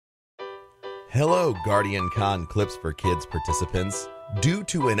Hello, Guardian Con Clips for Kids participants. Due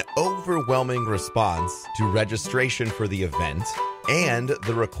to an overwhelming response to registration for the event and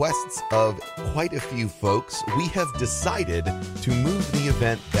the requests of quite a few folks, we have decided to move the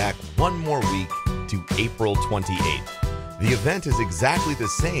event back one more week to April 28th. The event is exactly the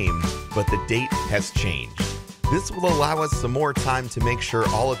same, but the date has changed. This will allow us some more time to make sure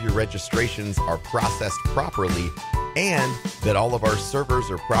all of your registrations are processed properly and that all of our servers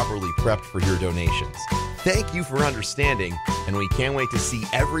are properly prepped for your donations. Thank you for understanding, and we can't wait to see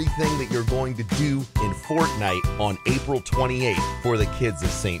everything that you're going to do in Fortnite on April 28th for the kids of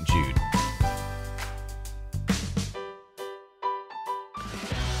St. Jude.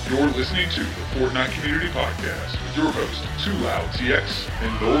 You're listening to the Fortnite Community Podcast with your host, Too Loud TX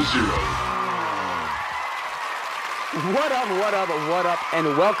and Null Zero. What up,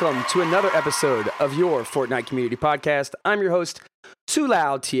 and welcome to another episode of your Fortnite Community Podcast. I'm your host, Too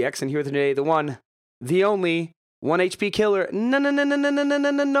Loud TX, and here today, the one, the only, 1 HP killer,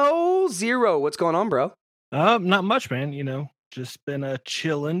 no Zero. What's going on, bro? Not much, man. You know, just been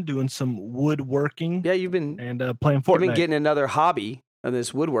chilling, doing some woodworking. Yeah, you've been playing Fortnite. You've been getting another hobby of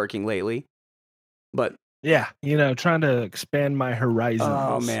this woodworking lately, but yeah, you know, trying to expand my horizons.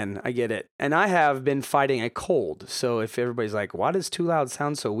 Oh man, I get it. And I have been fighting a cold. So if everybody's like, "Why does Too Loud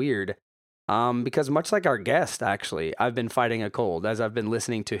sound so weird?" Because much like our guest, actually, I've been fighting a cold as I've been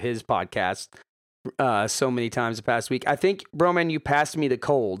listening to his podcast so many times the past week. I think, Broman, you passed me the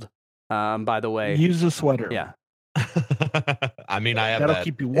cold. By the way, use a sweater. Yeah. I mean, I have that'll that.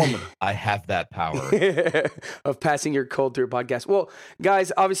 Keep you warmer. I have that power of passing your cold through a podcast. Well,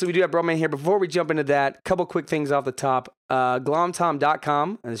 guys, obviously we do have Broman here. Before we jump into that, a couple quick things off the top.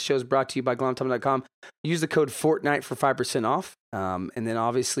 Glomtom.com, and this show is brought to you by Glomtom.com. Use the code Fortnite for 5% off. And then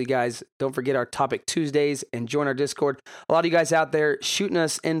obviously, guys, don't forget our Topic Tuesdays and join our Discord. A lot of you guys out there shooting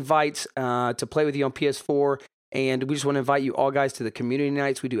us invites to play with you on PS4, and we just want to invite you all guys to the community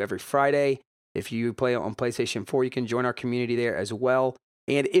nights we do every Friday. If you play on PlayStation 4, you can join our community there as well.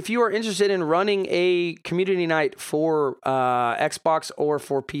 And if you are interested in running a community night for Xbox or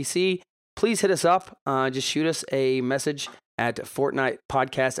for PC, please hit us up. Just shoot us a message at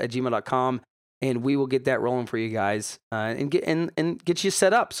fortnitepodcast@gmail.com, and we will get that rolling for you guys and get you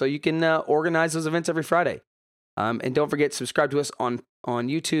set up so you can organize those events every Friday. And don't forget, subscribe to us on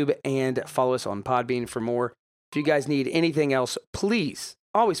YouTube and follow us on Podbean for more. If you guys need anything else, please,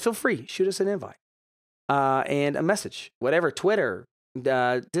 always feel free. Shoot us an invite and a message, whatever, Twitter,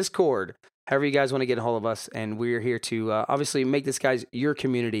 Discord, however you guys want to get a hold of us. And we're here to obviously make this, guys, your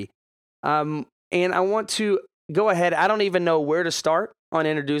community. And I want to go ahead. I don't even know where to start on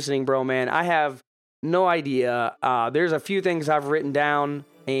introducing Broman. I have no idea. There's a few things I've written down,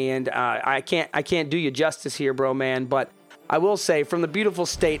 and I can't do you justice here, Broman, but I will say, from the beautiful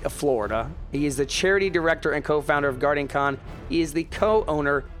state of Florida, he is the charity director and co-founder of Guardian Con. He is the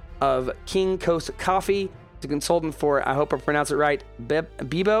co-owner of King Coast Coffee. He's a consultant for, I hope I pronounce it right,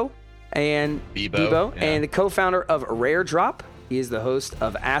 Bebo, yeah. And the co-founder of Rare Drop. He is the host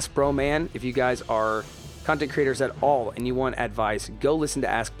of Ask Broman. If you guys are content creators at all and you want advice, go listen to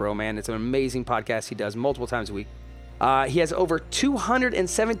Ask Broman. It's an amazing podcast he does multiple times a week. He has over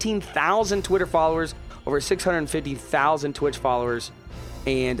 217,000 Twitter followers, over 650,000 Twitch followers,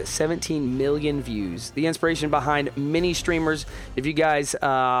 and 17 million views. The inspiration behind many streamers. If you guys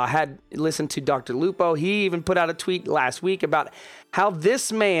had listened to Dr. Lupo, he even put out a tweet last week about how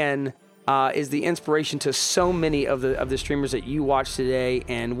this man is the inspiration to so many of the streamers that you watch today,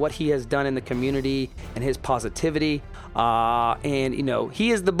 and what he has done in the community and his positivity. And you know, he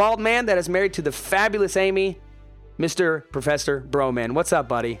is the bald man that is married to the fabulous Amy, Mr. Professor Broman. What's up,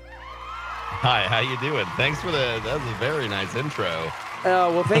 buddy? Hi, how you doing? Thanks for that was a very nice intro.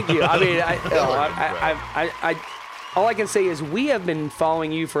 Well, thank you. I mean, all I can say is we have been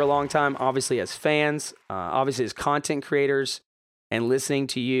following you for a long time, obviously as fans, obviously as content creators, and listening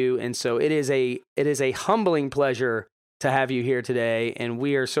to you. And so it is a humbling pleasure to have you here today, and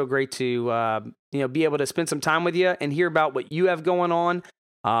we are so great to be able to spend some time with you and hear about what you have going on.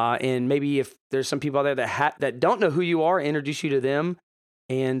 And maybe if there's some people out there that don't know who you are, introduce you to them.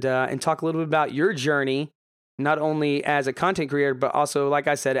 And talk a little bit about your journey, not only as a content creator, but also, like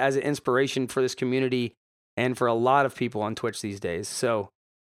I said, as an inspiration for this community and for a lot of people on Twitch these days. So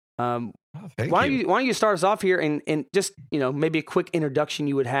why don't you start us off here and just, maybe a quick introduction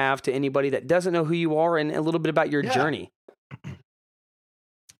you would have to anybody that doesn't know who you are, and a little bit about your journey.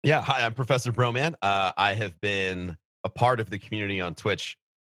 Yeah. Hi, I'm Professor Broman. I have been a part of the community on Twitch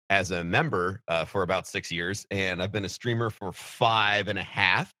as a member for about 6 years, and I've been a streamer for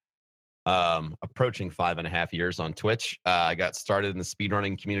 5.5, approaching 5.5 years on Twitch. I got started in the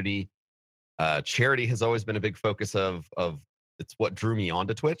speedrunning community charity has always been a big focus of it's what drew me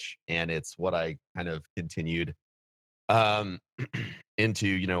onto Twitch, and it's what I kind of continued um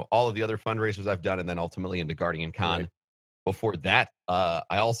into, all of the other fundraisers I've done, and then ultimately into Guardian Con. Right. Before that, I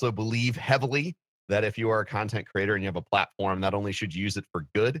also believe heavily that if you are a content creator and you have a platform, not only should you use it for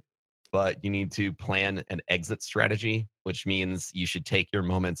good, but you need to plan an exit strategy, which means you should take your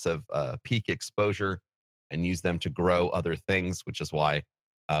moments of peak exposure and use them to grow other things, which is why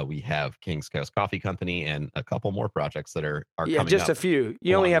we have King's Coast Coffee Company and a couple more projects that are Yeah, coming just up a few.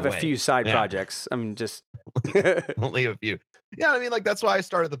 You only along have the a way. few side Yeah. projects. I mean, just Only a few. Yeah, I mean, like that's why I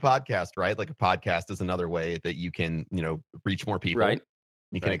started the podcast, right? Like a podcast is another way that you can, reach more people. Right.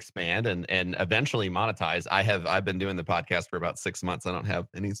 You can Right. expand and eventually monetize. I've been doing the podcast for about 6 months. I don't have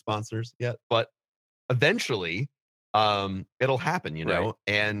any sponsors yet, but eventually it'll happen, Right.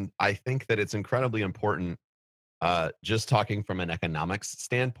 And I think that it's incredibly important, just talking from an economics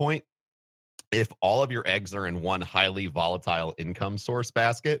standpoint. If all of your eggs are in one highly volatile income source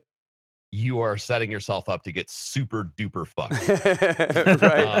basket, you are setting yourself up to get super duper fucked.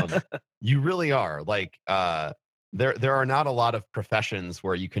 Right. You really are. Like, there are not a lot of professions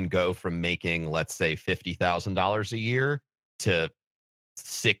where you can go from making, let's say, $50,000 a year to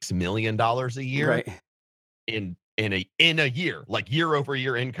 $6 million a year Right. in a year. Like year over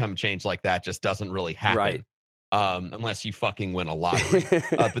year income change like that just doesn't really happen. Right. Unless you fucking win a lottery.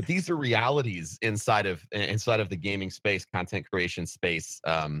 But these are realities inside of the gaming space, content creation space.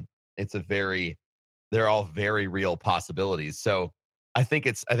 They're all very real possibilities. So I think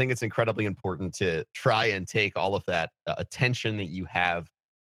it's incredibly important to try and take all of that attention that you have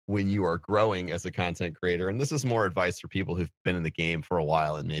when you are growing as a content creator. And this is more advice for people who've been in the game for a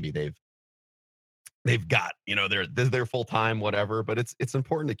while and maybe they've got, their full time, whatever. But it's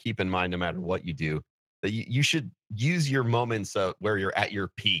important to keep in mind, no matter what you do, that you should use your moments where you're at your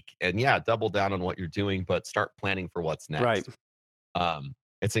peak, and double down on what you're doing, but start planning for what's next. Right.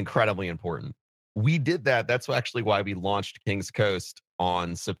 It's incredibly important. We did that. That's actually why we launched King's Coast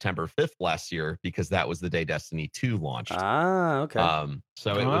on September 5th last year, because that was the day Destiny 2 launched. Okay.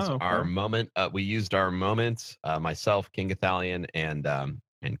 So it was okay. our moment. We used our moment, myself, King Ithalian, and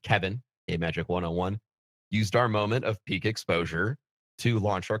Kevin, A Magic 101, used our moment of peak exposure to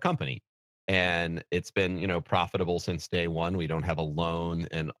launch our company. And it's been, profitable since day one. We don't have a loan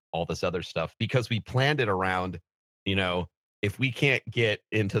and all this other stuff because we planned it around, if we can't get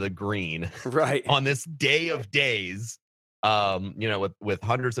into the green Right. on this day of days, with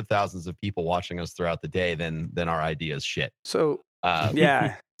hundreds of thousands of people watching us throughout the day, then our idea is shit. So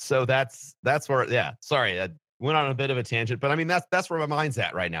Yeah. So that's where, sorry, I went on a bit of a tangent, but I mean, that's where my mind's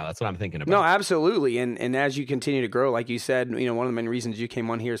at right now. That's what I'm thinking about. No, absolutely. And as you continue to grow, like you said, one of the main reasons you came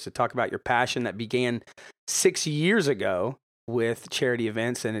on here is to talk about your passion that began 6 years ago with charity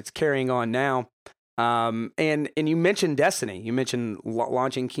events, and it's carrying on now. And you mentioned Destiny. You mentioned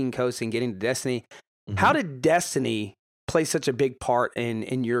launching King Coast and getting to Destiny. Mm-hmm. How did Destiny play such a big part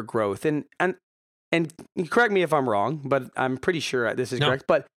in your growth? And correct me if I'm wrong, but I'm pretty sure this is correct.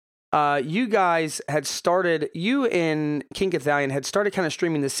 But you guys had started, you and King Ithalian had started kind of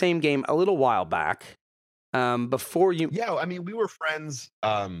streaming the same game a little while back. Before you, yeah, I mean, we were friends,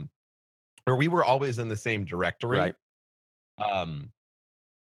 or we were always in the same directory. Right.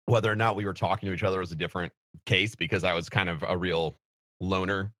 Whether or not we were talking to each other was a different case, because I was kind of a real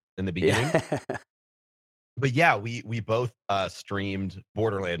loner in the beginning. Yeah. But yeah, we both streamed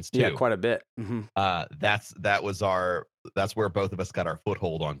Borderlands 2. Yeah, quite a bit. Mm-hmm. That's where both of us got our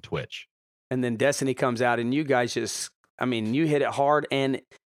foothold on Twitch. And then Destiny comes out, and you guys you hit it hard, and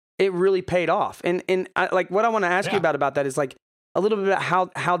it really paid off. And like what I want to ask you about that is like a little bit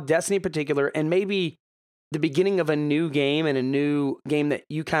about how Destiny in particular, and maybe the beginning of a new game, and a new game that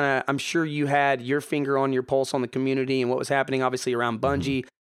you kind of, I'm sure you had your finger on your pulse on the community and what was happening, obviously around Bungie. Mm-hmm.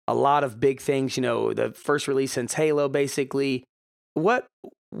 A lot of big things, the first release since Halo, basically. What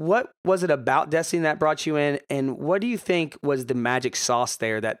was it about Destiny that brought you in, and what do you think was the magic sauce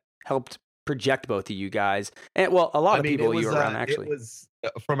there that helped project both of you guys? And well, a lot of people you were around, actually. It was,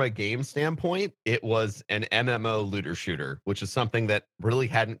 from a game standpoint, it was an MMO looter shooter, which is something that really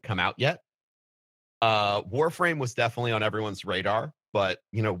hadn't come out yet. Warframe was definitely on everyone's radar, but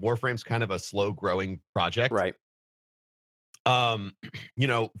Warframe's kind of a slow growing project. Right.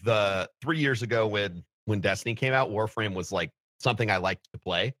 The 3 years ago when Destiny came out, Warframe was like something I liked to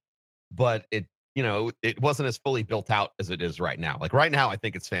play, but it wasn't as fully built out as it is right now. Like right now, I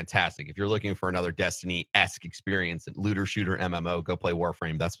think it's fantastic. If you're looking for another Destiny-esque experience and looter shooter MMO, go play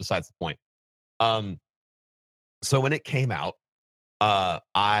Warframe. That's besides the point. So when it came out,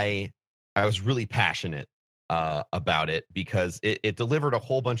 I was really passionate about it because it delivered a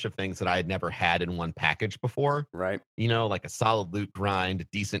whole bunch of things that I had never had in one package before. Right. You know, like a solid loot grind, a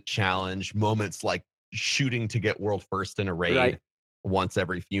decent challenge, moments like shooting to get world first in a raid Right. once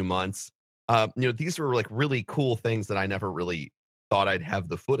every few months. You know, these were like really cool things that I never really thought I'd have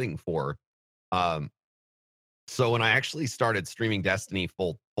the footing for. Um, so when I actually started streaming Destiny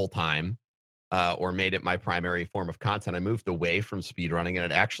full time, or made it my primary form of content, I moved away from speedrunning, and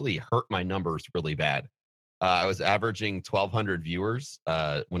it actually hurt my numbers really bad. I was averaging 1,200 viewers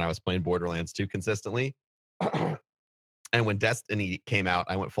when I was playing Borderlands 2 consistently. And when Destiny came out,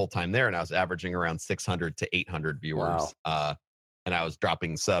 I went full time there, and I was averaging around 600 to 800 viewers. Wow. And I was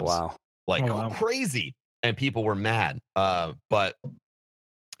dropping subs Wow. like Oh, wow. crazy, and people were mad. But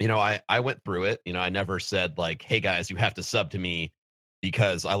you know, I went through it. You know, I never said like, "Hey guys, you have to sub to me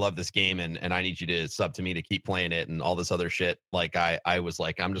because I love this game and I need you to sub to me to keep playing it and all this other shit." Like I was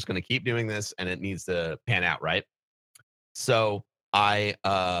like, I'm just gonna keep doing this and it needs to pan out, right? So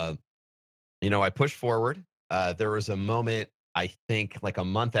you know, I pushed forward. There was a moment, I think like a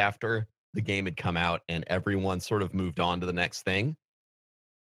month after the game had come out and everyone sort of moved on to the next thing,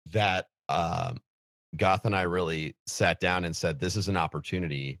 that Goth and I really sat down and said, this is an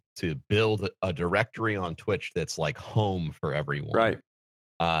opportunity to build a directory on Twitch that's like home for everyone. Right.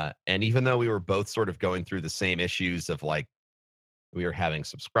 And even though we were both sort of going through the same issues of like, we were having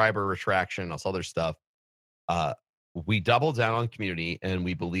subscriber retraction, all this other stuff, we doubled down on community and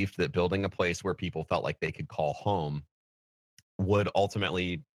we believed that building a place where people felt like they could call home would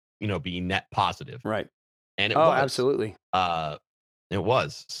ultimately, you know, be net positive. Right. And it Oh, was. absolutely. It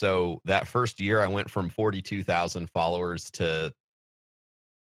was. So that first year I went from 42,000 followers to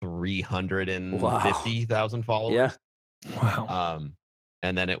 350,000 followers. Yeah. Wow.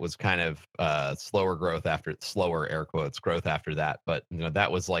 And then it was kind of slower air quotes growth after that. But you know, that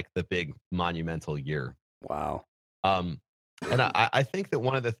was like the big monumental year. Wow. And I think that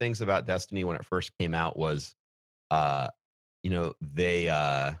one of the things about Destiny when it first came out was, you know, they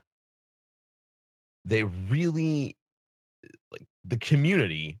really, like, the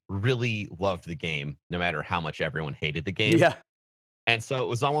community really loved the game, no matter how much everyone hated the game. Yeah. And so it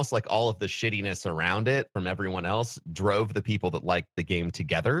was almost like all of the shittiness around it from everyone else drove the people that liked the game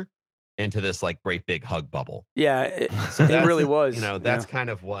together into this like great big hug bubble. Yeah. It That's, really was. you know, that's kind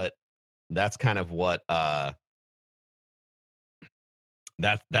of what that's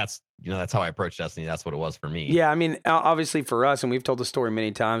you know, that's how I approach Destiny. That's what it was for me. Yeah, I mean, obviously for us, and we've told the story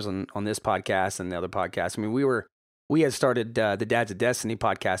many times on this podcast and the other podcasts. I mean, we had started the Dads of Destiny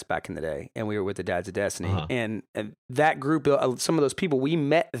podcast back in the day, and we were with the Dads of Destiny, and that group, some of those people we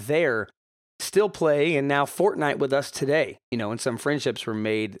met there, still play and now Fortnite with us today. You know, and some friendships were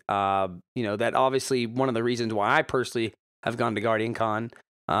made. You know, that obviously one of the reasons why I personally have gone to Guardian Con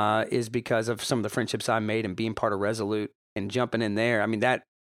is because of some of the friendships I made and being part of Resolute and jumping in there. I mean, that,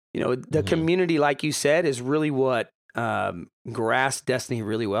 you know, the community, like you said, is really what grasped Destiny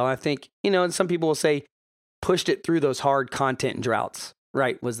really well. I think, you know, and some people will say pushed it through those hard content droughts,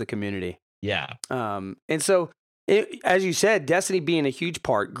 right, was the community. Yeah. And so, as you said, Destiny being a huge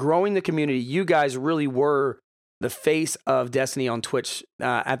part, growing the community, you guys really were the face of Destiny on Twitch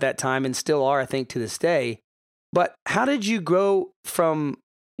at that time and still are, I think, to this day. But how did you grow from,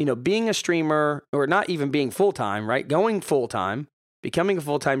 you know, being a streamer or not even being full-time, right? Going full-time, becoming a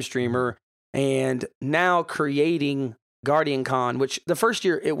full-time streamer, and now creating Guardian Con, which the first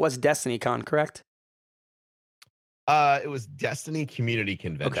year it was Destiny Con, correct? It was Destiny Community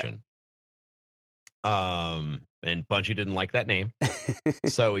Convention. Okay. And Bungie didn't like that name,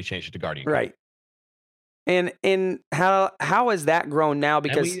 so we changed it to Guardian Con. Right. And how has that grown now?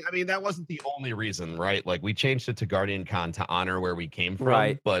 Because I mean, that wasn't the only reason, right? Like we changed it to Guardian Con to honor where we came from,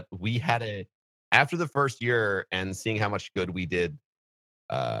 right. But we had after the first year and seeing how much good we did,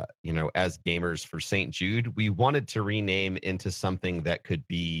 you know, as gamers for St. Jude, we wanted to rename into something that could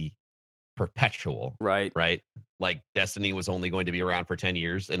be perpetual. Right. Like Destiny was only going to be around for 10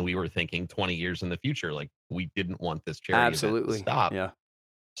 years and we were thinking 20 years in the future. Like we didn't want this charity event to stop. Yeah.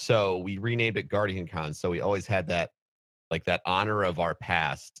 So we renamed it Guardian Con. So we always had that, like that honor of our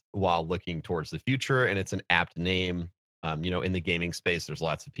past while looking towards the future. And it's an apt name. You know, in the gaming space, there's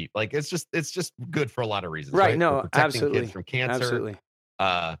lots of people. Like it's just good for a lot of reasons. Right. No, we're protecting absolutely. kids from cancer. Absolutely.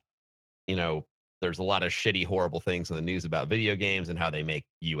 You know, there's a lot of shitty, horrible things in the news about video games and how they make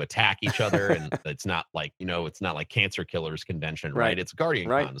you attack each other. And it's not like, you know, it's not like Cancer Killers Convention, right? It's Guardian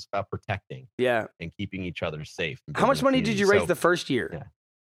Con. It's about protecting and keeping each other safe. How much money did you raise the first year? Yeah.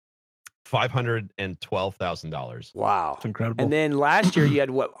 $512,000. Wow. That's incredible. And then last year you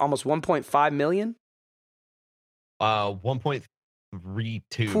had what, almost 1.5 million?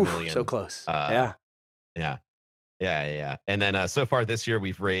 1.32 million. So close. Yeah. Yeah. Yeah. And then so far this year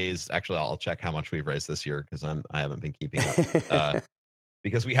we've raised, actually I'll check how much we've raised this year because I haven't been keeping up.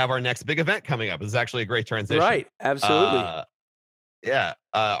 Because we have our next big event coming up. This is actually a great transition. Right. Absolutely.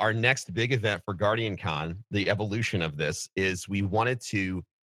 Our next big event for Guardian Con, the evolution of this is we wanted to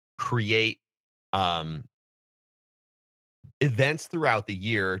create um events throughout the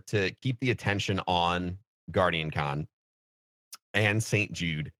year to keep the attention on Guardian Con and St.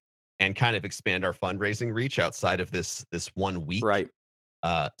 Jude and kind of expand our fundraising reach outside of this 1 week. Right.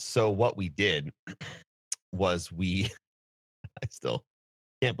 So what we did was I still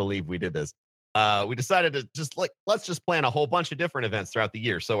can't believe we did this. We decided to let's just plan a whole bunch of different events throughout the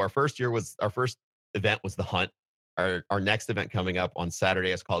year. So our first event was the hunt. Our next event coming up on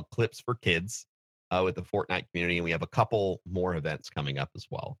Saturday is called Clips for Kids with the Fortnite community, and we have a couple more events coming up as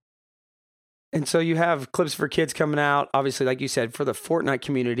well. And so you have Clips for Kids coming out, obviously, like you said, for the Fortnite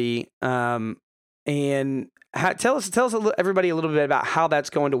community. And tell us, everybody a little bit about how that's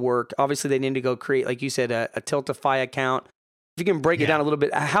going to work. Obviously, they need to go create, like you said, a Tiltify account. If you can break it down a little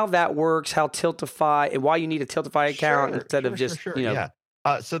bit, how that works, how Tiltify, and why you need a Tiltify account instead of just, you know. Yeah.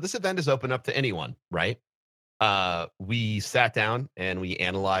 So this event is open up to anyone, right? We sat down and we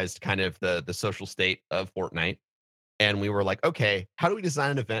analyzed kind of the social state of Fortnite. And we were like, okay, how do we design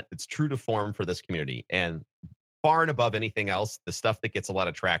an event that's true to form for this community? And far and above anything else, the stuff that gets a lot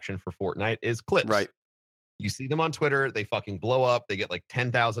of traction for Fortnite is clips. Right. You see them on Twitter, they fucking blow up. They get like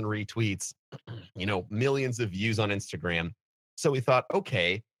 10,000 retweets, millions of views on Instagram. So we thought,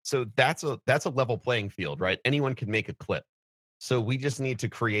 okay, so that's a level playing field, right? Anyone can make a clip. So we just need to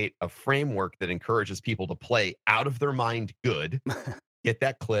create a framework that encourages people to play out of their mind good, get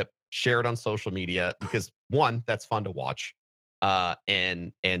that clip, share it on social media, because one, that's fun to watch.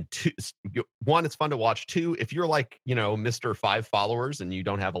 And two, one, it's fun to watch. Two, if you're like, Mr. 5 followers and you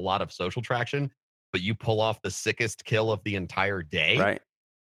don't have a lot of social traction, but you pull off the sickest kill of the entire day, right?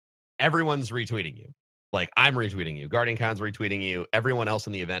 Everyone's retweeting you. Like, I'm retweeting you. Guardian Con's retweeting you. Everyone else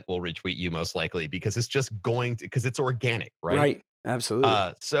in the event will retweet you most likely because it's just because it's organic, right? Right. Absolutely.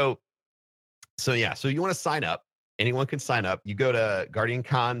 So you want to sign up. Anyone can sign up. You go to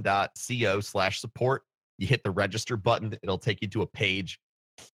guardiancon.co/support. You hit the register button. It'll take you to a page.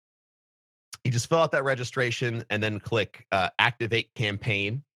 You just fill out that registration and then click activate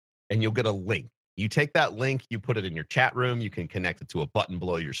campaign, and you'll get a link. You take that link, you put it in your chat room. You can connect it to a button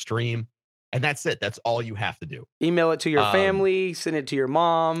below your stream. And that's it. That's all you have to do. Email it to your family, send it to your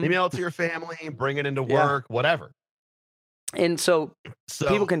mom. Email it to your family, bring it into work, whatever. And so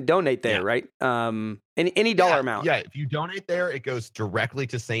people can donate there, right? Any dollar amount. Yeah, if you donate there, it goes directly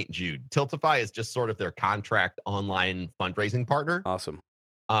to St. Jude. Tiltify is just sort of their contract online fundraising partner. Awesome.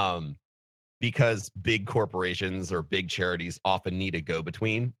 Because big corporations or big charities often need a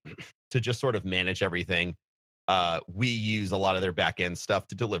go-between to just sort of manage everything. We use a lot of their back-end stuff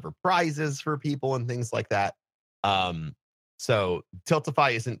to deliver prizes for people and things like that. So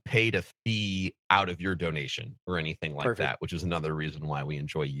Tiltify isn't paid a fee out of your donation or anything like that, which is another reason why we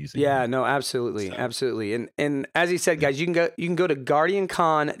enjoy using it. No, absolutely. Absolutely. And as he said, guys, you can go to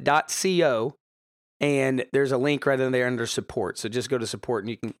guardiancon.co and there's a link right in there under support. So just go to support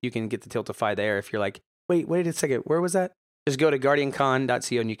and you can get the Tiltify there. If you're like, wait a second, where was that? Just go to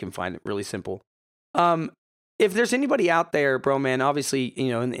guardiancon.co and you can find it. Really simple. If there's anybody out there, Broman, obviously,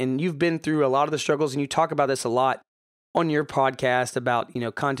 and you've been through a lot of the struggles and you talk about this a lot on your podcast about,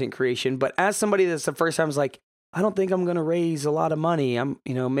 content creation, but as somebody that's the first time is like, I don't think I'm going to raise a lot of money.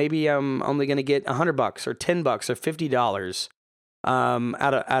 Maybe I'm only going to get $100 or $10 or $50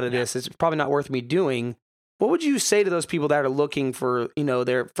 out of this. It's probably not worth me doing. What would you say to those people that are looking for,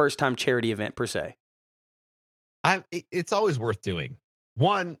 their first time charity event per se? It's always worth doing.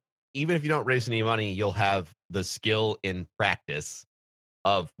 One, even if you don't raise any money, you'll have the skill in practice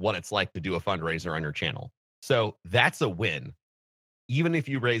of what it's like to do a fundraiser on your channel. So that's a win, even if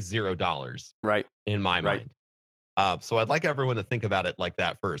you raise $0, right? In my mind. So I'd like everyone to think about it like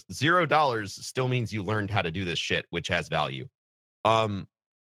that first. $0 still means you learned how to do this shit, which has value. But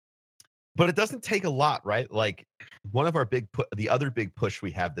it doesn't take a lot, right? Like one of our the other big push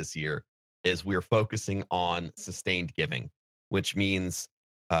we have this year is we're focusing on sustained giving, which means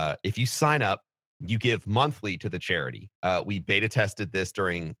if you sign up, you give monthly to the charity. We beta tested this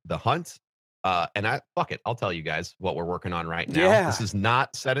during the hunt. And I'll tell you guys what we're working on right now. Yeah. This is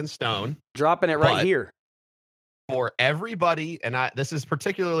not set in stone. Dropping it right here. For everybody, and this is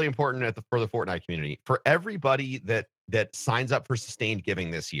particularly important for the Fortnite community, for everybody that signs up for sustained giving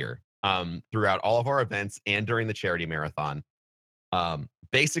this year, throughout all of our events and during the charity marathon.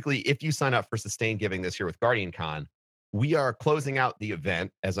 Basically, if you sign up for sustained giving this year with Guardian Con, we are closing out the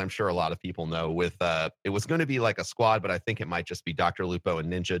event, as I'm sure a lot of people know, with it was going to be like a squad, but I think it might just be Dr. Lupo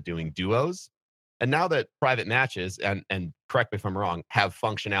and Ninja doing duos. And now that private matches, and correct me if I'm wrong, have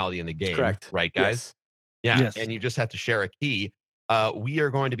functionality in the game, Correct. right, guys? Yes. Yeah, Yes. and you just have to share a key. We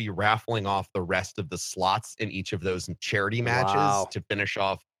are going to be raffling off the rest of the slots in each of those charity matches Wow. to finish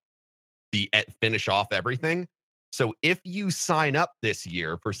off everything. So if you sign up this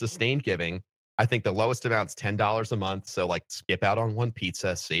year for sustained giving, I think the lowest amount's $10 a month. So like skip out on one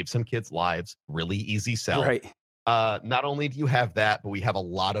pizza, save some kids' lives, really easy sell. Right. Not only do you have that, but we have a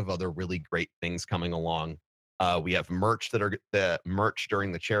lot of other really great things coming along. We have merch the merch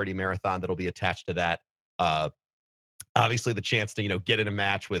during the charity marathon that'll be attached to that. Obviously, the chance to get in a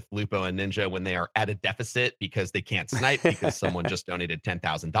match with Lupo and Ninja when they are at a deficit because they can't snipe because someone just donated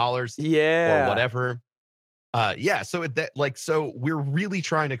 $10,000 Yeah. or whatever. Yeah, so we're really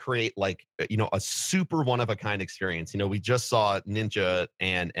trying to create a super one of a kind experience. We just saw Ninja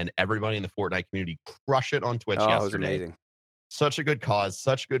and everybody in the Fortnite community crush it on Twitch Oh, it was yesterday. amazing. Such a good cause,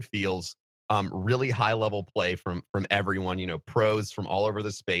 such good feels. Really high level play from everyone. Pros from all over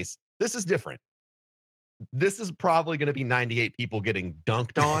the space. This is different. This is probably going to be 98 people getting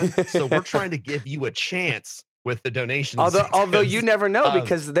dunked on. So we're trying to give you a chance with the donations. Although you never know,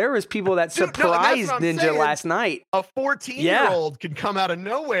 because there was people that surprised Ninja last night. A 14-year-old can come out of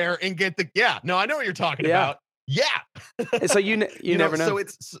nowhere and get I know what you're talking about. Yeah. So you never know.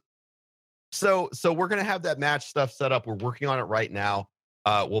 So we're gonna have that match stuff set up. We're working on it right now.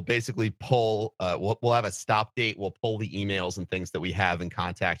 We'll basically pull. We'll have a stop date. We'll pull the emails and things that we have and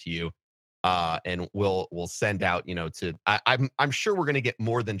contact you. And we'll send out, to I'm sure we're gonna get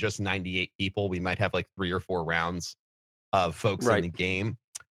more than just 98 people. We might have like 3 or 4 rounds of folks in the game,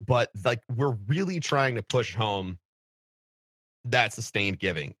 but we're really trying to push home that sustained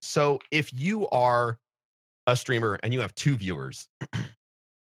giving. So if you are a streamer and you have 2 viewers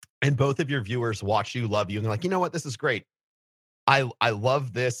and both of your viewers watch you, love you, and they're like, you know what, this is great. I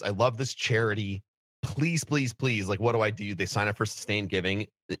love this. I love this charity. Please, please, please. What do I do? They sign up for sustained giving.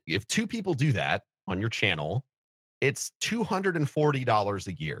 If 2 people do that on your channel, it's $240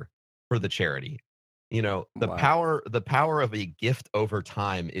 a year for the charity. The power of a gift over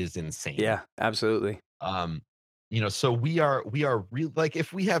time is insane. Yeah, absolutely. So we are really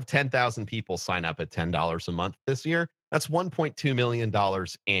if we have 10,000 people sign up at $10 a month this year, that's $1.2 million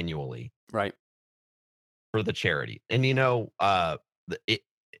annually. Right. For the charity. And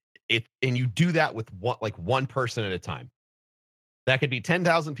and you do that with one person at a time. That could be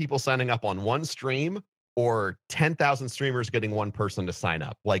 10,000 people signing up on one stream or 10,000 streamers getting one person to sign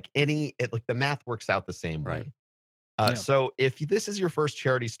up. The math works out the same way. So if this is your first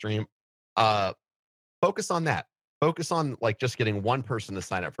charity stream, focus on that. Focus on just getting one person to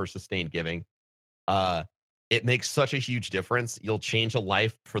sign up for sustained giving. It makes such a huge difference. You'll change a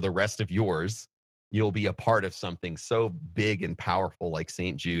life for the rest of yours. You'll be a part of something so big and powerful like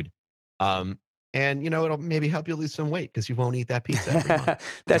St. Jude. And it'll maybe help you lose some weight because you won't eat that pizza every month.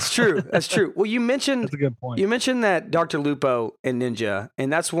 That's true. That's true. Well, That's a good point. You mentioned that Dr. Lupo and Ninja,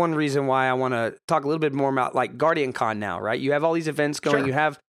 and that's one reason why I want to talk a little bit more about Guardian Con now, right? You have all these events going.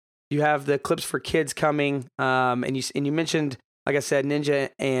 Sure. You have the clips for kids coming. And you mentioned, like I said, Ninja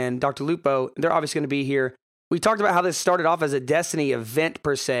and Dr. Lupo, they're obviously going to be here. We talked about how this started off as a Destiny event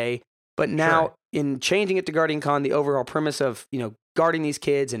per se, but now in changing it to Guardian Con, the overall premise of, guarding these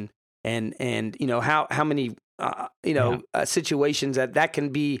kids and how many situations that can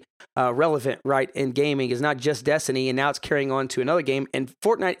be relevant, right, in gaming is not just Destiny, and now it's carrying on to another game. And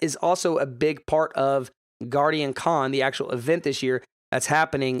Fortnite is also a big part of Guardian Con, the actual event this year that's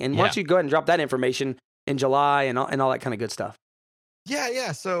happening. And why don't you go ahead and drop that information in July and all that kind of good stuff?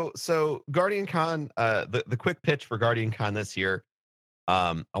 Yeah. So Guardian Con, the quick pitch for Guardian Con this year,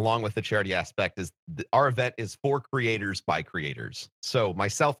 along with the charity aspect, is our event is for creators by creators. So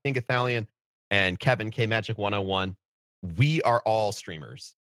myself, King Ithalian, and Kevin K Magic 101, we are all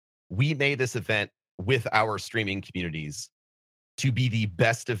streamers. We made this event with our streaming communities to be the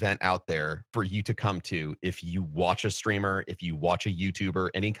best event out there for you to come to. If you watch a streamer, if you watch a YouTuber,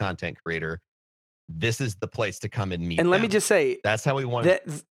 any content creator, this is the place to come and meet. And them. let me just say, that's how we wanted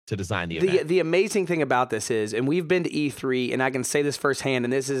to design the event. The amazing thing about this is, and we've been to E3, and I can say this firsthand,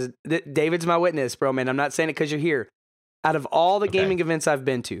 and this is David's my witness, bro, man. I'm not saying it because you're here. Out of all the gaming events I've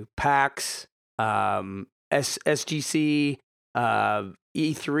been to, PAX, SGC,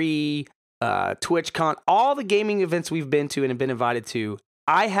 E3, TwitchCon, all the gaming events we've been to and have been invited to,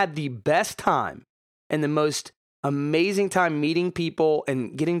 I had the best time and the most amazing time meeting people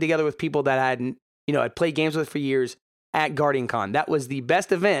and getting together with people that I'd played games with for years at Guardian Con. That was the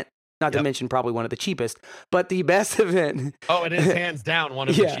best event Not to mention probably one of the cheapest, but the best event. Oh, it is hands down one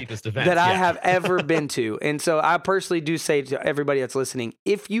of the cheapest events that I have ever been to. And so I personally do say to everybody that's listening,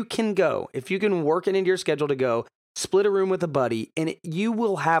 if you can go, if you can work it into your schedule to go, split a room with a buddy, and you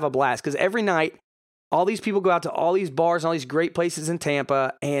will have a blast. Because every night, all these people go out to all these bars, all these great places in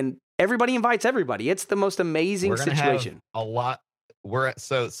Tampa, and everybody invites everybody. It's the most amazing situation. Have a lot.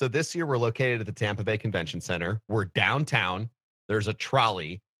 So this year we're located at the Tampa Bay Convention Center. We're downtown. There's a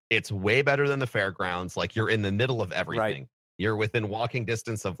trolley. It's way better than the fairgrounds. Like, you're in the middle of everything. Right. You're within walking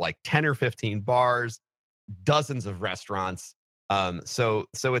distance of like 10 or 15 bars, dozens of restaurants. So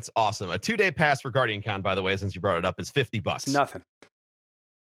it's awesome. A 2-day pass for Guardian Con, by the way, since you brought it up, is $50. It's nothing.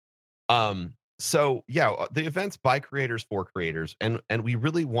 So yeah, the event's by creators for creators, and we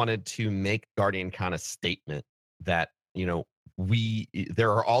really wanted to make Guardian Con a statement that, you know,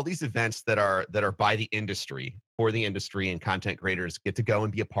 there are all these events that are by the industry, for the industry, and content creators get to go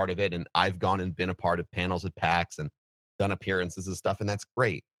and be a part of it. And I've gone and been a part of panels at PAX and done appearances and stuff, and that's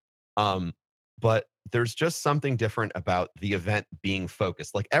great. But there's just something different about the event being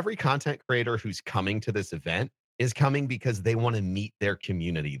focused. Like, every content creator who's coming to this event is coming because they want to meet their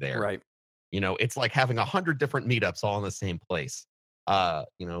community there. Right. You know, it's like having 100 different meetups all in the same place.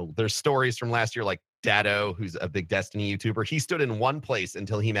 You know, there's stories from last year, like Dado, who's a big Destiny YouTuber. He stood in one place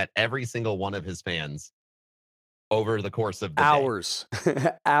until he met every single one of his fans over the course of the hours.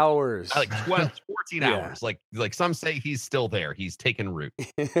 Hours. Like 12, 14 hours. Like some say he's still there. He's taken root.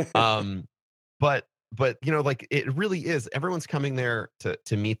 But you know, like, it really is, everyone's coming there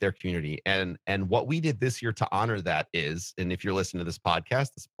to meet their community. And what we did this year to honor that is, and if you're listening to this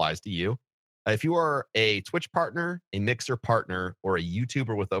podcast, this applies to you. If you are a Twitch partner, a Mixer partner, or a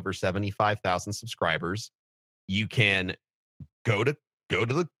YouTuber with over 75,000 subscribers, you can go to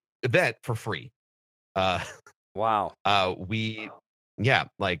the event for free. Wow. We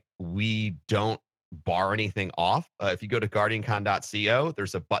don't bar anything off. If you go to guardiancon.co,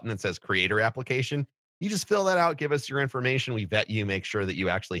 there's a button that says creator application. You just fill that out, give us your information. We vet you, make sure that you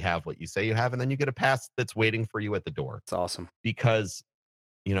actually have what you say you have, and then you get a pass that's waiting for you at the door. It's awesome. Because,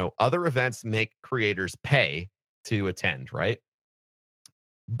 you know, other events make creators pay to attend, right?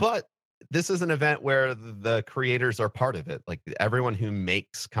 But this is an event where the creators are part of it. Like, everyone who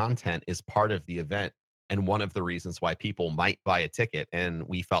makes content is part of the event. And one of the reasons why people might buy a ticket, and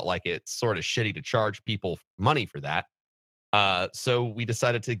we felt like it's sort of shitty to charge people money for that. So we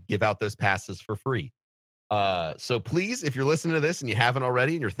decided to give out those passes for free. So please, if you're listening to this and you haven't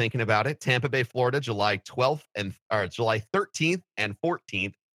already and you're thinking about it, Tampa Bay, Florida, July 13th and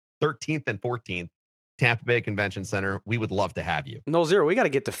 14th, Tampa Bay Convention Center. We would love to have you. No Zero, we got to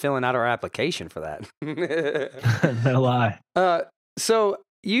get to filling out our application for that. No lie. So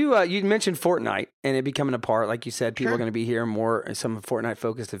you mentioned Fortnite and it becoming a part. Like you said, people are going to be hearing more, some Fortnite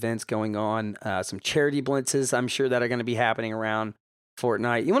focused events going on, some charity blitzes, I'm sure, that are going to be happening around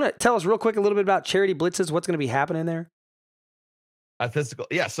Fortnite. You want to tell us real quick a little bit about charity blitzes? What's going to be happening there?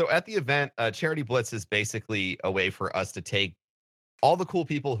 So at the event, charity blitz is basically a way for us to take all the cool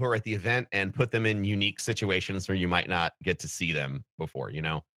people who are at the event and put them in unique situations where you might not get to see them before. You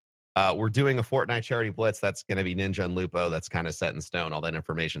know, we're doing a Fortnite charity blitz. That's going to be Ninja and Lupo. That's kind of set in stone. All that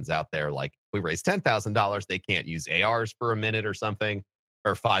information's out there. Like, we raise $10,000. They can't use ARs for a minute or something,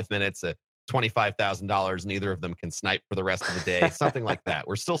 or 5 minutes. $25,000. Neither of them can snipe for the rest of the day. Something like that.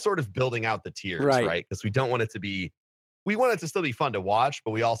 We're still sort of building out the tiers, right? Because we don't want it to be. We want it to still be fun to watch,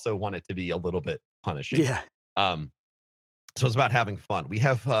 but we also want it to be a little bit punishing. Yeah. So it's about having fun. We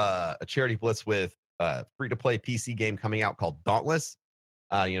have a charity blitz with a free-to-play PC game coming out called Dauntless.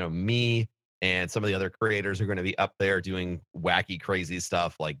 You know, me and some of the other creators are going to be up there doing wacky, crazy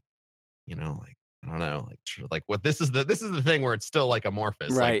stuff. Like, you know, like, I don't know, like what this is the thing where it's still like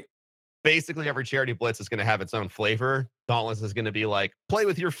amorphous, right? Like, basically, every charity blitz is going to have its own flavor. Dauntless is going to be like, play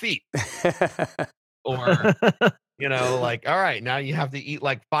with your feet. Or, you know, like, all right, now you have to eat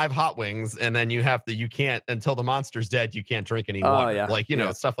like 5 hot wings, and then you can't, until the monster's dead, you can't drink any water. Yeah. Like, you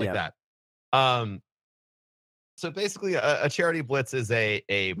know, stuff like that. So basically, a charity blitz is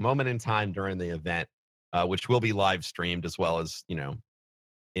a moment in time during the event, which will be live streamed as well as, you know,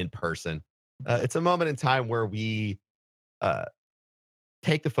 in person. It's a moment in time where we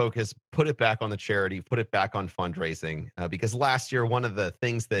take the focus, put it back on the charity, put it back on fundraising. Because last year, one of the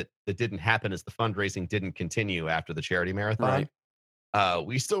things that didn't happen is the fundraising didn't continue after the charity marathon. Right.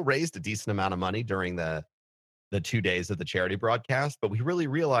 We still raised a decent amount of money during the 2 days of the charity broadcast, but we really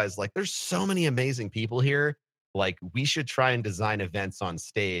realized, like, there's so many amazing people here. Like, we should try and design events on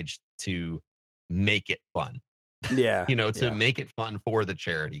stage to make it fun. Yeah. You know, to make it fun for the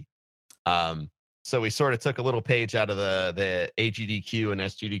charity. So we sort of took a little page out of the AGDQ and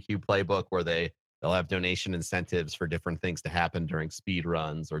SGDQ playbook where they'll have donation incentives for different things to happen during speed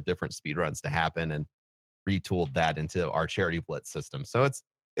runs or different speed runs to happen, and retooled that into our charity blitz system. So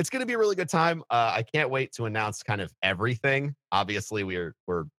it's going to be a really good time. I can't wait to announce kind of everything. Obviously, we're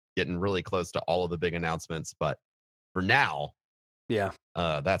getting really close to all of the big announcements, but for now, Yeah.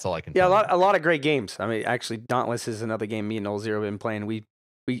 that's all I can Yeah, tell you. a lot of great games. I mean, actually, Dauntless is another game me and Old Zero have been playing. We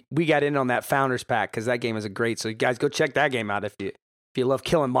got in on that Founders Pack because that game is a great. So you guys go check that game out if you love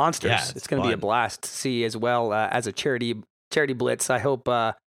killing monsters. Yeah, it's going to be a fun. blast to see as well as a charity blitz. I hope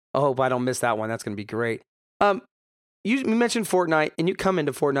I don't miss that one. That's going to be great. You mentioned Fortnite, and you come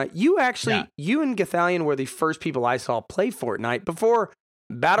into Fortnite. You and Gathalion were the first people I saw play Fortnite before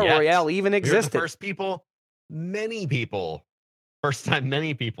Battle Royale even existed. We were the first people. First time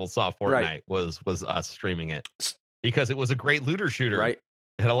many people saw Fortnite was us streaming it because it was a great looter shooter. Right.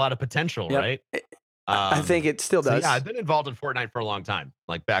 It had a lot of potential, right? I think it still does. So yeah, I've been involved in Fortnite for a long time,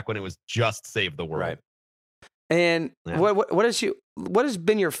 like back when it was just Save the World. Right. And what has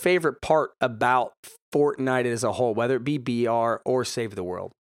been your favorite part about Fortnite as a whole, whether it be BR or Save the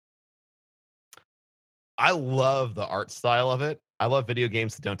World? I love the art style of it. I love video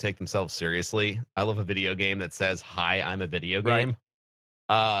games that don't take themselves seriously. I love a video game that says, "Hi, I'm a video game."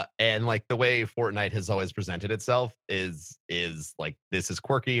 And like the way Fortnite has always presented itself is like, this is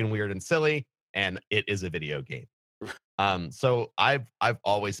quirky and weird and silly, and it is a video game. So I've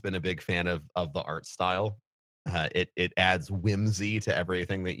always been a big fan of the art style. It adds whimsy to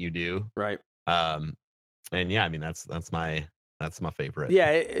everything that you do. Right. And yeah, I mean that's my favorite. Yeah,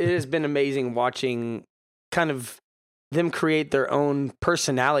 it has been amazing watching kind of them create their own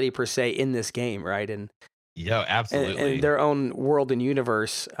personality per se in this game, right? And yeah, absolutely. And their own world and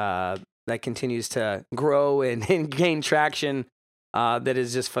universe that continues to grow and gain traction. That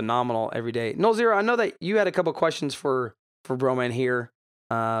is just phenomenal every day. No Zero, I know that you had a couple questions for Broman here.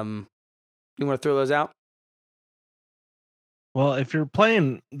 You want to throw those out? Well, if you're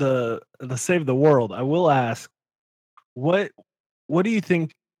playing the Save the World, I will ask, what do you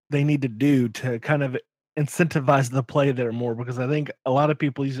think they need to do to kind of incentivize the play there more? Because I think a lot of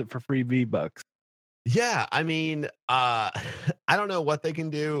people use it for free V-Bucks. Yeah, I mean, I don't know what they can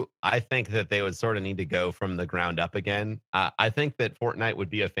do. I think that they would sort of need to go from the ground up again. I think that Fortnite would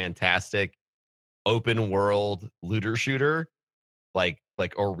be a fantastic open world looter shooter, like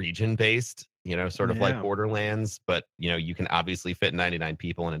or region based, sort of like Borderlands, but you can obviously fit 99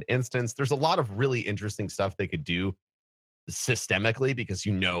 people in an instance. There's a lot of really interesting stuff they could do systemically because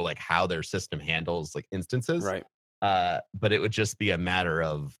like how their system handles like instances. Right. But it would just be a matter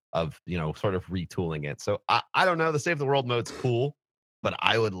of sort of retooling it. So I don't know. The Save the World mode's cool, but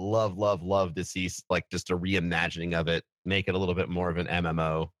I would love to see like just a reimagining of it, make it a little bit more of an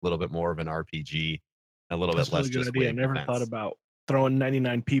MMO, a little bit more of an RPG, a little bit less just idea. I never defense. thought about throwing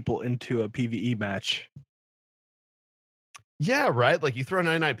 99 people into a PvE match. Yeah, right. Like you throw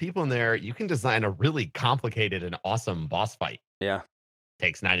 99 people in there, you can design a really complicated and awesome boss fight. Yeah.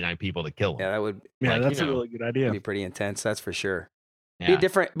 Takes 99 people to kill them. Yeah, that would. Yeah, that's a really good idea. Be pretty intense, that's for sure. Yeah.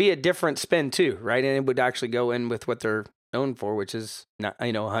 Be a different spin too, right? And it would actually go in with what they're known for, which is not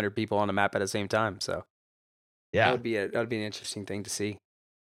 100 people on a map at the same time. So yeah, that would be an interesting thing to see.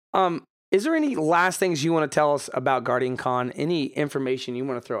 Is there any last things you want to tell us about Guardian Con? Any information you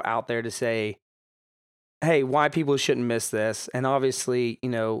want to throw out there to say, hey, why people shouldn't miss this? And obviously,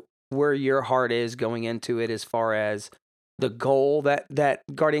 where your heart is going into it as far as the goal that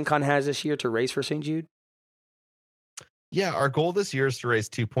Guardian Con has this year to raise for St. Jude? Yeah, our goal this year is to raise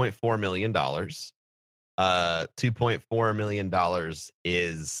 $2.4 million. $2.4 million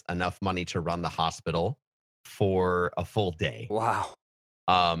is enough money to run the hospital for a full day. Wow.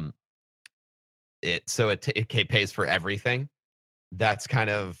 It pays for everything. That's kind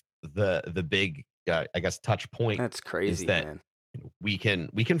of the big I guess touch point. That's crazy, is that man. we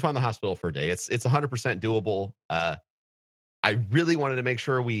can fund the hospital for a day. It's 100% doable. I really wanted to make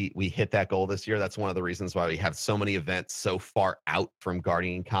sure we hit that goal this year. That's one of the reasons why we have so many events so far out from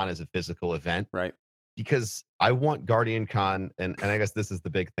Guardian Con as a physical event. Right. Because I want Guardian Con, and I guess this is the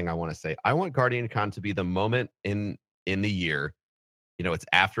big thing I want to say. I want Guardian Con to be the moment in the year, it's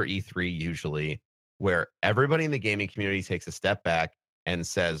after E3 usually, where everybody in the gaming community takes a step back and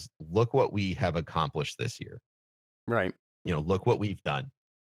says, look what we have accomplished this year. Right. Look what we've done.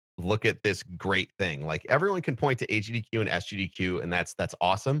 Look at this great thing. Like everyone can point to AGDQ and SGDQ, and that's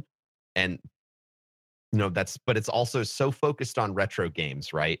awesome. And but it's also so focused on retro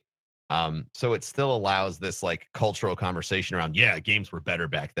games, right? So it still allows this like cultural conversation around, games were better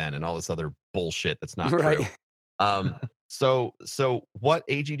back then and all this other bullshit that's not right. true. So what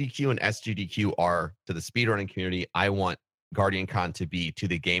AGDQ and SGDQ are to the speedrunning community, I want Guardian Con to be to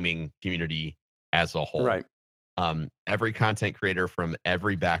the gaming community as a whole. Right. Every content creator from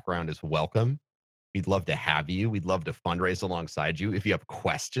every background is welcome. We'd love to have you. We'd love to fundraise alongside you. If you have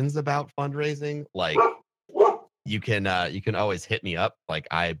questions about fundraising, like you can always hit me up. Like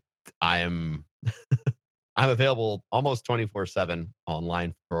I am I'm available almost 24/7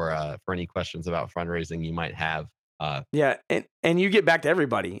 online for any questions about fundraising you might have. Yeah, and you get back to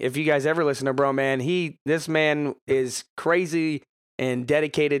everybody. If you guys ever listen to Broman, this man is crazy and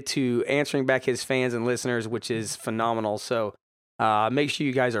dedicated to answering back his fans and listeners, which is phenomenal. So make sure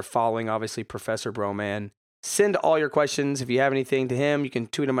you guys are following, obviously, Professor Broman. Send all your questions. If you have anything to him, you can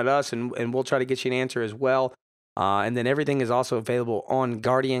tweet them at us, and we'll try to get you an answer as well. And then everything is also available on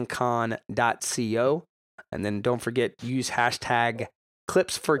guardiancon.co. And then don't forget, use hashtag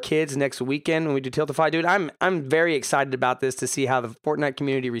Clips for Kids next weekend when we do Tiltify. Dude, I'm very excited about this to see how the Fortnite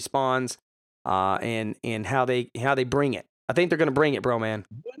community responds and how they bring it. I think they're going to bring it, bro, man.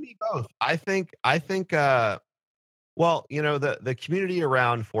 Me both. I think well, the community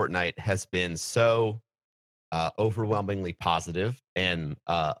around Fortnite has been so overwhelmingly positive, and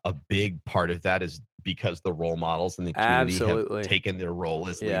a big part of that is because the role models in the community have taken their role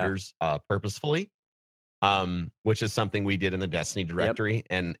as leaders purposefully. Which is something we did in the Destiny directory,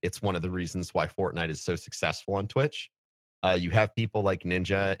 and it's one of the reasons why Fortnite is so successful on Twitch. You have people like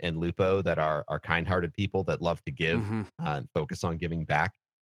Ninja and Lupo that are kind-hearted people that love to give and focus on giving back.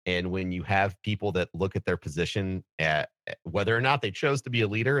 And when you have people that look at their position at whether or not they chose to be a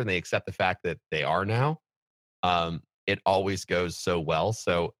leader and they accept the fact that they are now, it always goes so well.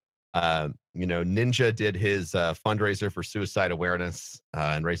 So, Ninja did his fundraiser for suicide awareness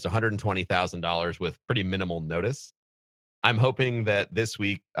and raised $120,000 with pretty minimal notice. I'm hoping that this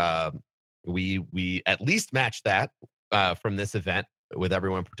week we at least match that from this event with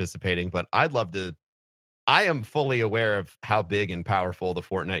everyone participating. But I'd love to. I am fully aware of how big and powerful the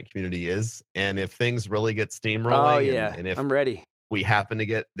Fortnite community is, and if things really get steamrolling, and if I'm ready, we happen to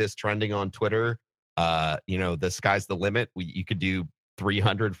get this trending on Twitter, the sky's the limit. You could do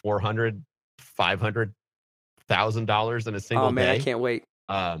 $300, $400, $500,000 in a single day. Oh man, day. I can't wait.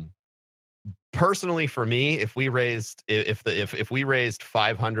 Personally, for me, if we raised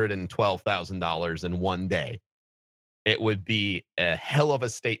 $512,000 in one day, it would be a hell of a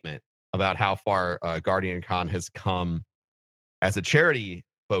statement about how far Guardian Con has come as a charity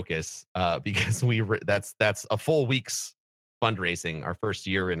focus. Because that's a full week's fundraising, our first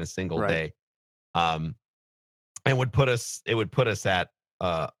year in a single day. And it would put us at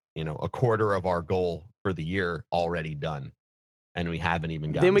a quarter of our goal for the year already done, and we haven't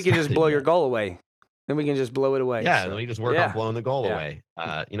even gotten. Then we can just blow your goal away. Then we can just blow it away. Yeah, and we just work on blowing the goal away.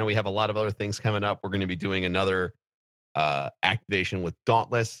 We have a lot of other things coming up. We're going to be doing another activation with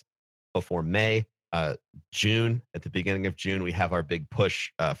Dauntless before May. June, at the beginning of June, we have our big push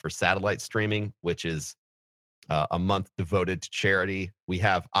for satellite streaming, which is a month devoted to charity. We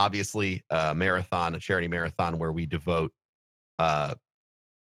have obviously a charity marathon where we devote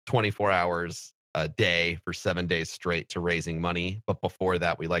 24 hours a day for 7 days straight to raising money. But before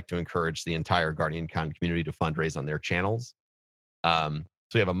that, we like to encourage the entire Guardian Con community to fundraise on their channels. So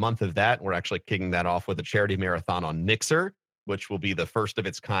we have a month of that. We're actually kicking that off with a charity marathon on Mixer, which will be the first of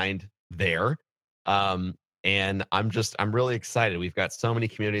its kind there. And I'm really excited. We've got so many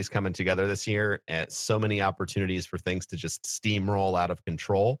communities coming together this year, and so many opportunities for things to just steamroll out of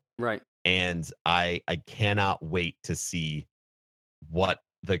control. Right. And I cannot wait to see what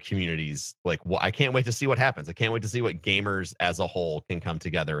the communities like. I can't wait to see what happens. I can't wait to see what gamers as a whole can come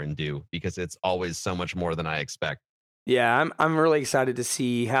together and do, because it's always so much more than I expect. Yeah, I'm really excited to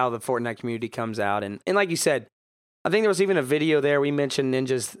see how the Fortnite community comes out. And like you said, I think there was even a video there. We mentioned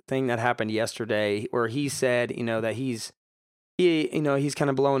Ninja's thing that happened yesterday, where he said, that he's kind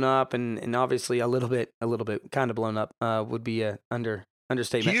of blown up, and obviously a little bit kind of blown up would be a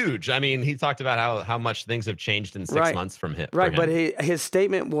understatement. Huge. I mean, he talked about how much things have changed in 6 months from him. Right, but his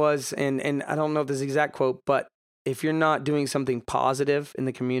statement was, and I don't know if this is the exact quote, but if you're not doing something positive in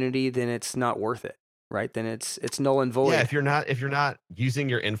the community, then it's not worth it, right? Then it's null and void. Yeah, if you're not using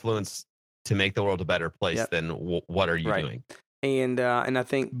your influence to make the world a better place, then what are you doing? And I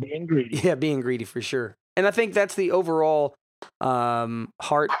think being greedy. Yeah, being greedy for sure. And I think that's the overall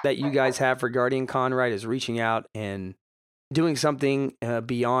heart that you guys have for Guardian Con, right? Is reaching out and doing something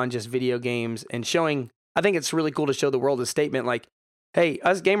beyond just video games, and showing. I think it's really cool to show the world a statement like, "Hey,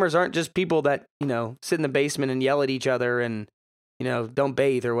 us gamers aren't just people that sit in the basement and yell at each other and don't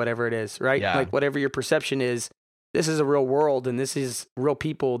bathe or whatever it is, right? Yeah. Like whatever your perception is, this is a real world, and this is real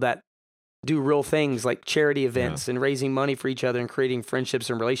people that do real things like charity events and raising money for each other and creating friendships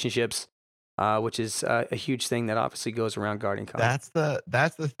and relationships, which is a huge thing that obviously goes around Guardian Con. That's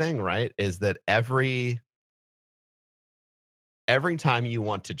the thing, right? Is that every time you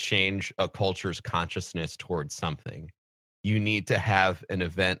want to change a culture's consciousness towards something, you need to have an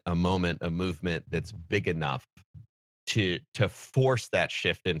event, a moment, a movement that's big enough to force that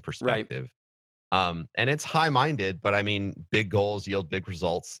shift in perspective. And it's high-minded, but I mean, big goals yield big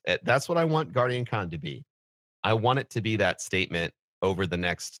results. That's what I want Guardian Con to be. I want it to be that statement over the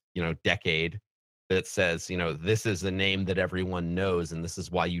next, decade that says, this is a name that everyone knows, and this is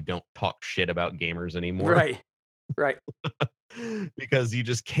why you don't talk shit about gamers anymore. Right. Because you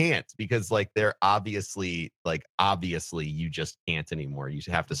just can't, because they're obviously you just can't anymore. You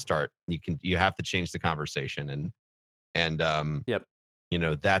have to start, you have to change the conversation and yep.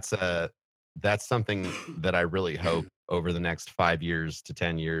 That's something that I really hope over the next 5 years to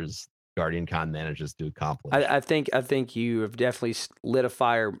 10 years Guardian Con manages to accomplish. I think you have definitely lit a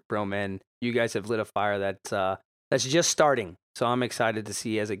fire, Broman. You guys have lit a fire that's just starting. So I'm excited to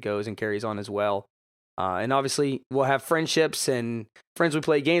see as it goes and carries on as well. And obviously, we'll have friendships and friends we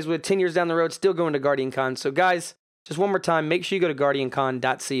play games with 10 years down the road, still going to Guardian Con. So guys, just one more time, make sure you go to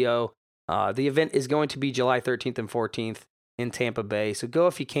guardiancon.co. The event is going to be July 13th and 14th in Tampa Bay. So go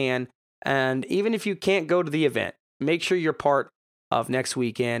if you can. And even if you can't go to the event, make sure you're part of next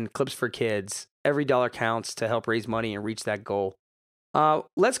weekend, Clips for Kids. Every dollar counts to help raise money and reach that goal.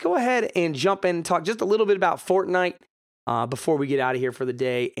 Let's go ahead and jump in and talk just a little bit about Fortnite before we get out of here for the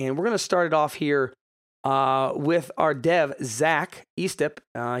day. And we're going to start it off here with our dev, Zach Eastep.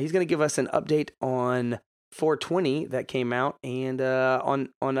 He's going to give us an update on 420 that came out and on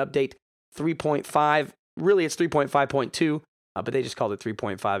update 3.5. Really, it's 3.5.2. But they just called it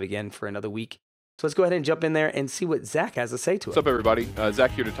 3.5 again for another week. So let's go ahead and jump in there and see what Zach has to say to us. What's up, everybody?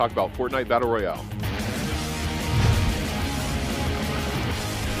 Zach here to talk about Fortnite Battle Royale.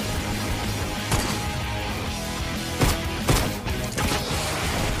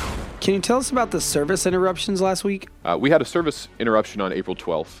 Can you tell us about the service interruptions last week? We had a service interruption on April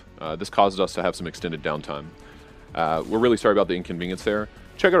 12th. This caused us to have some extended downtime. We're really sorry about the inconvenience there.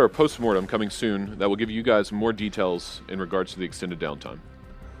 Check out our postmortem coming soon that will give you guys more details in regards to the extended downtime.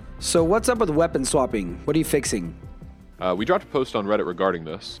 So what's up with weapon swapping? What are you fixing? We dropped a post on Reddit regarding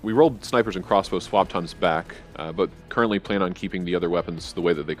this. We rolled snipers and crossbow swap times back, but currently plan on keeping the other weapons the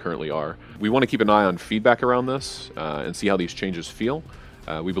way that they currently are. We want to keep an eye on feedback around this and see how these changes feel.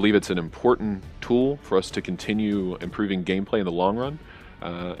 We believe it's an important tool for us to continue improving gameplay in the long run.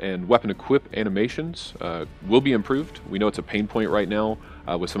 And weapon equip animations will be improved. We know it's a pain point right now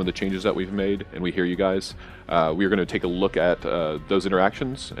with some of the changes that we've made, and we hear you guys. We are going to take a look at those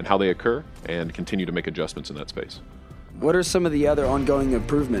interactions and how they occur and continue to make adjustments in that space. What are some of the other ongoing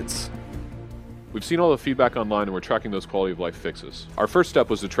improvements? We've seen all the feedback online and we're tracking those quality of life fixes. Our first step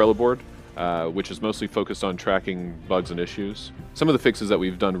was the Trello board, which is mostly focused on tracking bugs and issues. Some of the fixes that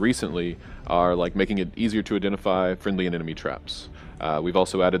we've done recently are like making it easier to identify friendly and enemy traps. We've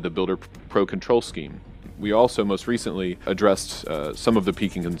also added the Builder Pro control scheme. We also most recently addressed some of the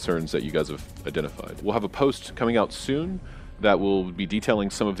peaking concerns that you guys have identified. We'll have a post coming out soon that will be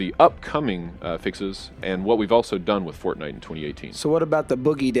detailing some of the upcoming fixes and what we've also done with Fortnite in 2018. So what about the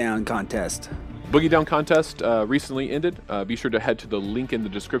Boogie Down contest? Boogie Down contest recently ended. Be sure to head to the link in the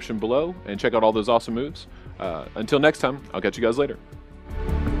description below and check out all those awesome moves. Until next time, I'll catch you guys later.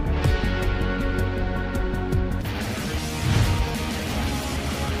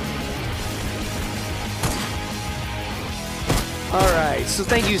 All right, so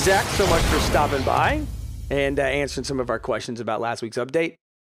thank you, Zach, so much for stopping by and answering some of our questions about last week's update.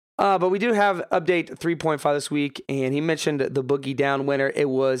 But we do have update 3.5 this week, and he mentioned the Boogie Down winner. It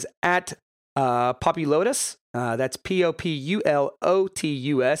was at Populotus. That's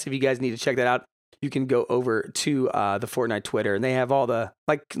Populotus. If you guys need to check that out, you can go over to the Fortnite Twitter, and they have all the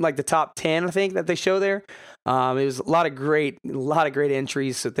like the top 10, I think, that they show there. It was a lot of great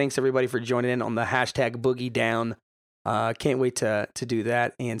entries. So thanks everybody for joining in on the hashtag Boogie Down. Can't wait to do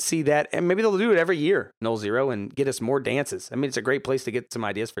that and see that, and maybe they'll do it every year, Null Zero, and get us more dances. I mean, it's a great place to get some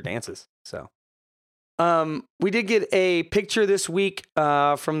ideas for dances. So, we did get a picture this week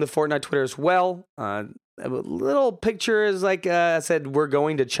from the Fortnite Twitter as well. A little picture is like I said, we're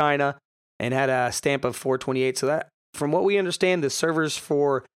going to China, and had a stamp of 428. So that, from what we understand, the servers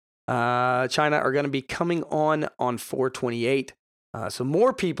for China are going to be coming on 428. So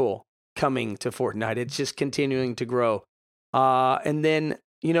more people coming to Fortnite. It's just continuing to grow. And then,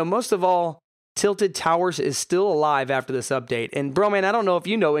 most of all, Tilted Towers is still alive after this update. And Broman, I don't know if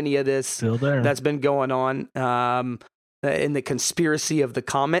you know any of this Still there. that's been going on. in the conspiracy of the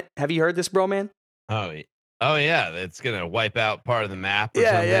comet. Have you heard this, Broman? Oh yeah, it's gonna wipe out part of the map. Or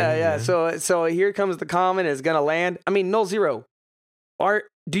Yeah, something. yeah. So here comes the comet. It's gonna land. I mean, Null Zero.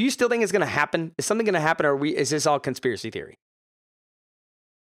 Do you still think it's gonna happen? Is something gonna happen, or is this all conspiracy theory?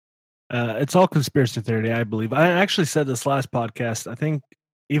 It's all conspiracy theory, I believe. I actually said this last podcast. I think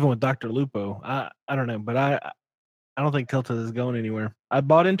even with Dr. Lupo, I don't know, but I don't think Tilted is going anywhere. I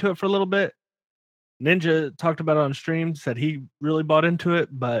bought into it for a little bit. Ninja talked about it on stream, said he really bought into it,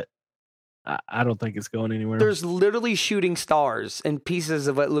 but I don't think it's going anywhere. There's literally shooting stars and pieces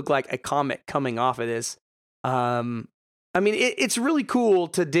of what look like a comet coming off of this. I mean, it's really cool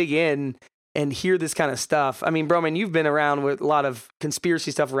to dig in and hear this kind of stuff. I mean, Broman, you've been around with a lot of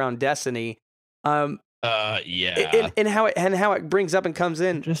conspiracy stuff around Destiny. Yeah. And how it brings up and comes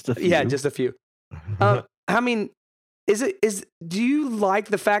in. Just a few. Yeah, just a few. I mean, do you like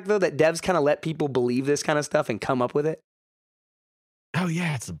the fact though that devs kind of let people believe this kind of stuff and come up with it? Oh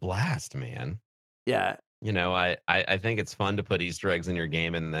yeah, it's a blast, man. Yeah. You know, I think it's fun to put Easter eggs in your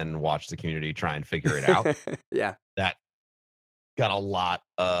game and then watch the community try and figure it out. Yeah. That got a lot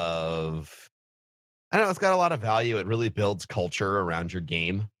of, I don't know, it's got a lot of value. It really builds culture around your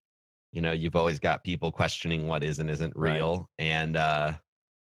game. You know, you've always got people questioning what is and isn't real. Right. And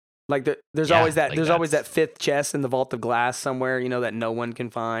like there's always that fifth chest in the vault of glass somewhere, you know, that no one can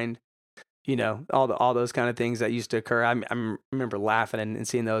find. You know, all those kind of things that used to occur. I remember laughing and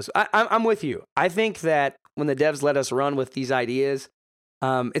seeing those. I'm with you. I think that when the devs let us run with these ideas,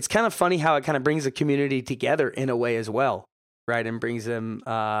 it's kind of funny how it kind of brings the community together in a way as well, right? And brings them,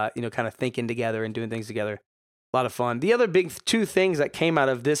 kind of thinking together and doing things together. A lot of fun. The other big two things that came out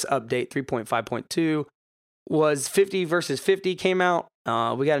of this update, 3.5.2, was 50 versus 50 came out.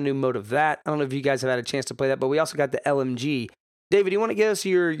 We got a new mode of that. I don't know if you guys have had a chance to play that, but we also got the LMG. David, you want to give us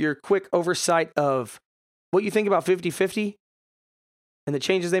your quick oversight of what you think about 50-50 and the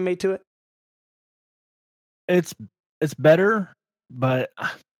changes they made to it? It's better, but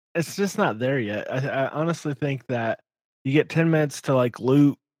it's just not there yet. I honestly think that you get 10 minutes to like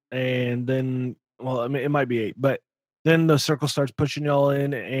loot, and then, well, I mean, it might be 8, but then the circle starts pushing y'all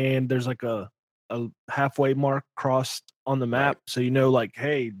in, and there's like a halfway mark crossed on the map, right. So you know, like,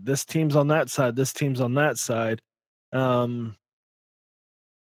 hey, this team's on that side, this team's on that side.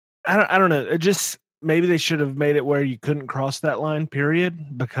 I don't know. It just, maybe they should have made it where you couldn't cross that line,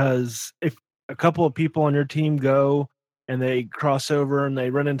 period. Because if a couple of people on your team go and they cross over and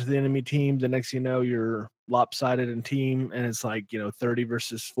they run into the enemy team, the next you know, you're lopsided in team, and it's like, 30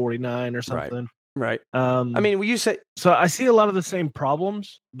 versus 49 or something. Right. I mean, when you say, so I see a lot of the same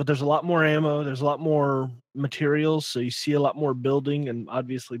problems, but there's a lot more ammo. There's a lot more materials. So you see a lot more building, and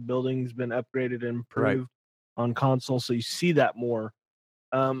obviously building's been upgraded and improved on console. So you see that more.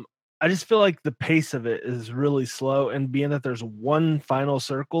 I just feel like the pace of it is really slow, and being that there's one final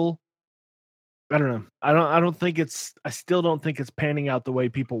circle, I don't know. I still don't think it's panning out the way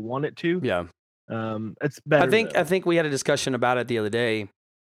people want it to. Yeah. It's better. I think we had a discussion about it the other day,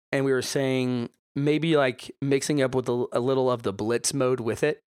 and we were saying maybe like mixing up with a little of the blitz mode with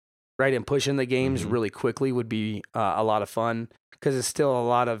it, right? And pushing the games really quickly would be a lot of fun. Because it's still a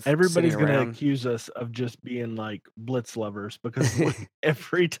lot of everybody's going to accuse us of just being like blitz lovers, because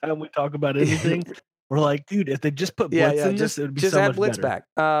every time we talk about anything, we're like, dude, if they just put blitz in this, it would be so much add blitz better.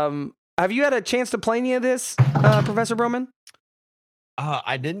 Back. Have you had a chance to play any of this, Professor Broman?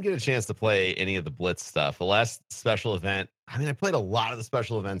 I didn't get a chance to play any of the blitz stuff. The last special event, I mean, I played a lot of the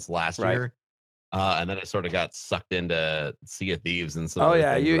special events last year. And then I sort of got sucked into Sea of Thieves and some. Oh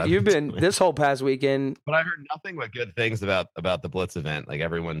yeah, you've been this whole past weekend. But I heard nothing but good things about the Blitz event. Like,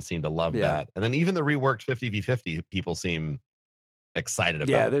 everyone seemed to love that. And then even the reworked 50v50 people seem excited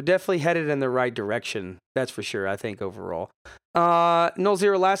about. Yeah, they're definitely headed in the right direction. That's for sure. I think overall. Null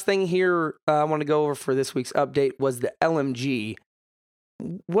Zero. Last thing here, I want to go over for this week's update was the LMG.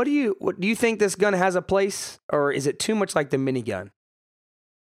 What do you think this gun has a place, or is it too much like the minigun?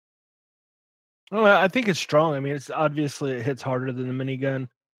 Well, I think it's strong. I mean, it's obviously, it hits harder than the minigun.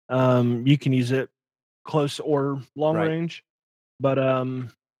 You can use it close or long range, but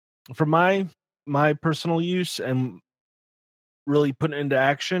for my personal use and really putting it into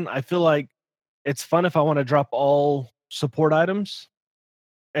action, I feel like it's fun if I want to drop all support items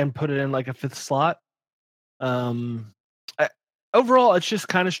and put it in like a 5th slot. Overall, it's just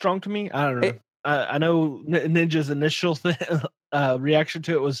kind of strong to me. I don't know. I know Ninja's initial reaction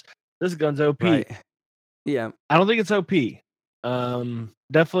to it was, this gun's OP. Right. Yeah. I don't think it's OP.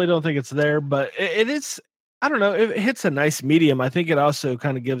 Definitely don't think it's there, but it is, I don't know, it hits a nice medium. I think it also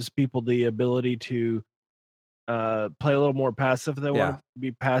kind of gives people the ability to play a little more passive. They want to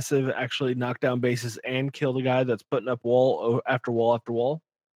be passive, actually knock down bases and kill the guy that's putting up wall after wall after wall.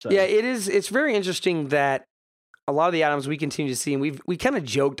 So. Yeah, it is. It's very interesting that a lot of the items we continue to see, and we kind of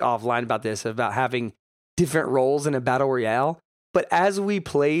joked offline about this, about having different roles in a battle royale. But as we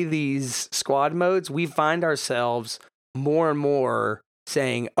play these squad modes, we find ourselves more and more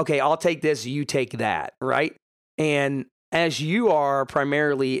saying, okay, I'll take this, you take that, right? And as you are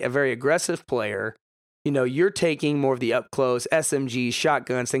primarily a very aggressive player, you're taking more of the up close, SMGs,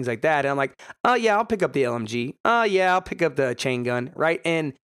 shotguns, things like that. And I'm like, oh yeah, I'll pick up the LMG. Oh yeah, I'll pick up the chain gun, right?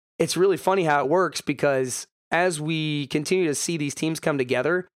 And it's really funny how it works, because as we continue to see these teams come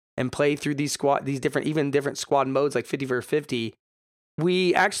together and play through these different squad modes like 50 versus 50,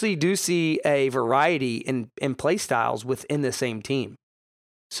 we actually do see a variety in play styles within the same team.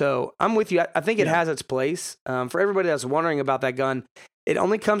 So I'm with you. I think it has its place. For everybody that's wondering about that gun, it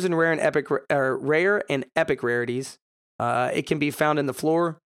only comes in rare and epic rarities. It can be found in the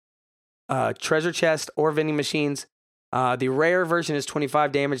floor, treasure chest, or vending machines. The rare version is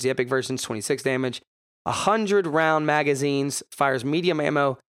 25 damage. The epic version is 26 damage. 100 round magazines, fires medium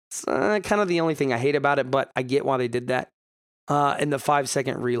ammo. It's kind of the only thing I hate about it, but I get why they did that. And the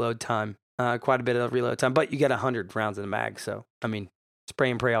 5-second reload time, quite a bit of reload time, but you get 100 rounds in the mag. So, I mean, spray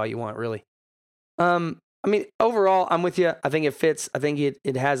and pray all you want, really. Overall, I'm with you. I think it fits. I think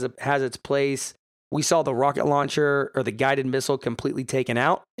it has its place. We saw the rocket launcher or the guided missile completely taken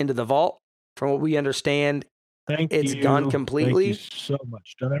out into the vault. From what we understand, it's gone completely. Thank you so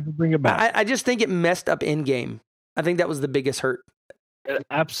much. Don't ever bring it back. I just think it messed up in game. I think that was the biggest hurt. It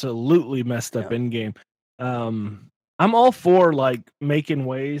absolutely messed up in game. I'm all for making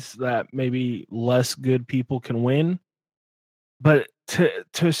ways that maybe less good people can win, but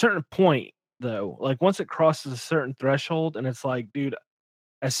to a certain point though, once it crosses a certain threshold and it's like, dude,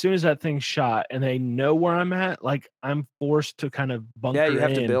 as soon as that thing's shot and they know where I'm at, I'm forced to kind of bunker in. Yeah, you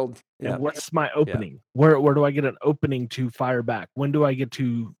have to build. And what's my opening? Yeah. Where do I get an opening to fire back? When do I get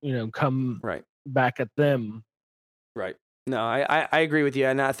to, come back at them? Right. No, I agree with you,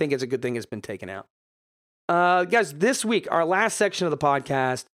 and I think it's a good thing it's been taken out. Guys, this week, our last section of the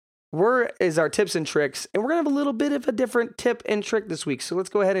podcast is our tips and tricks, and we're going to have a little bit of a different tip and trick this week. So let's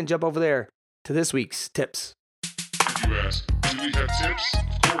go ahead and jump over there to this week's tips. If you ask, do we have tips?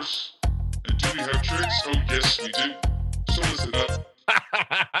 Of course. And do we have tricks? Oh, yes, we do. So listen up.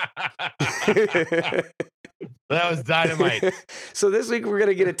 That was dynamite. So this week, we're going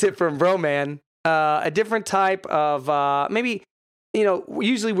to get a tip from Broman, a different type of maybe...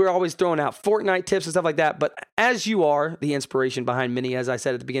 usually we're always throwing out Fortnite tips and stuff like that, but as you are the inspiration behind many, as I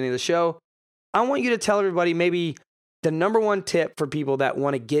said at the beginning of the show, I want you to tell everybody maybe the number one tip for people that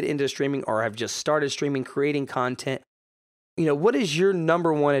want to get into streaming or have just started streaming, creating content. What is your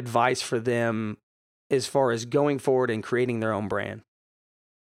number one advice for them as far as going forward and creating their own brand?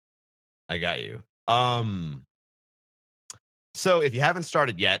 I got you. So if you haven't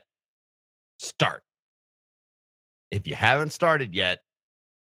started yet, start. If you haven't started yet,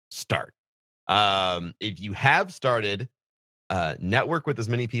 start. If you have started, network with as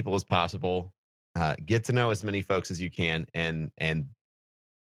many people as possible. Get to know as many folks as you can, and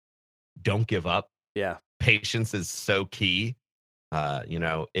don't give up. Yeah, patience is so key.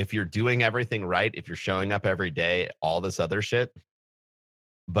 If you're doing everything right, if you're showing up every day, all this other shit,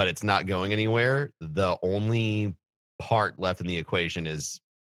 but it's not going anywhere, the only part left in the equation is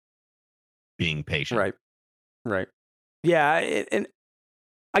being patient. Right. Yeah, and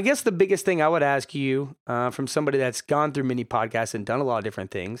I guess the biggest thing I would ask you from somebody that's gone through many podcasts and done a lot of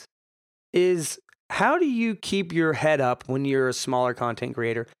different things is, how do you keep your head up when you're a smaller content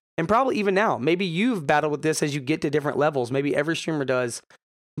creator? And probably even now, maybe you've battled with this as you get to different levels. Maybe every streamer does.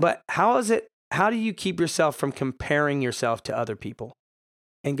 But how do you keep yourself from comparing yourself to other people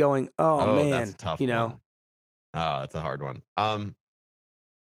and going, oh man, that's a tough one. Oh, that's a hard one.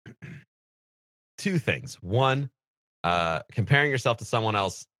 Two things. One, comparing yourself to someone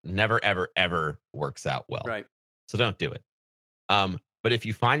else never, ever, ever works out well. Right. So don't do it. But if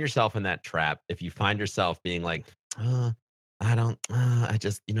you find yourself in that trap, if you find yourself being like, I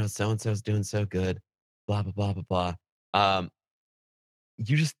just, so-and-so's doing so good, blah, blah, blah, blah, blah.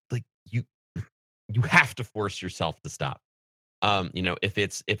 You just you have to force yourself to stop. If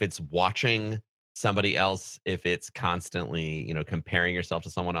it's watching somebody else, if it's constantly, comparing yourself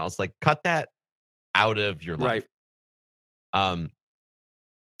to someone else, cut that out of your life. Right.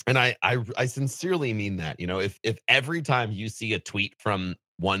 And I sincerely mean that. If every time you see a tweet from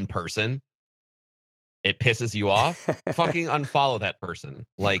one person, it pisses you off, fucking unfollow that person.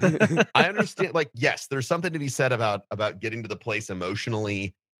 I understand, yes, there's something to be said about getting to the place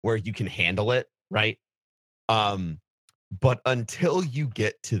emotionally where you can handle it, right? But until you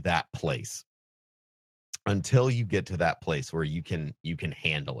get to that place, where you can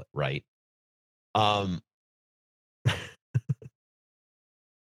handle it, right?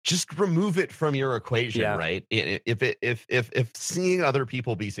 Just remove it from your equation, Yeah. right? If seeing other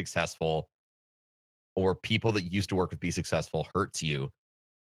people be successful or people that you used to work with be successful hurts you,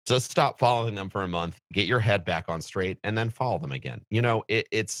 just stop following them for a month, get your head back on straight, and then follow them again.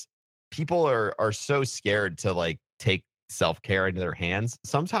 It's people are so scared to like take self-care into their hands.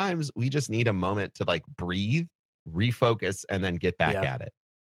 Sometimes we just need a moment to like breathe, refocus, and then get back Yeah. at it.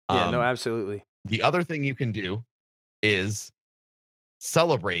 Yeah, no, absolutely. The other thing you can do is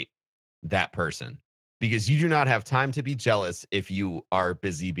celebrate that person, because you do not have time to be jealous if you are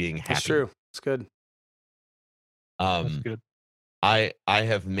busy being happy. That's true. It's good. That's good. I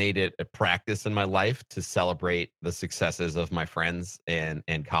have made it a practice in my life to celebrate the successes of my friends and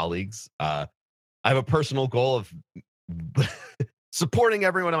colleagues. I have a personal goal of supporting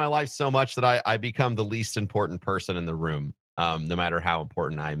everyone in my life so much that I become the least important person in the room, no matter how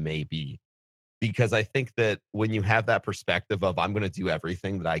important I may be. Because I think that when you have that perspective of I'm going to do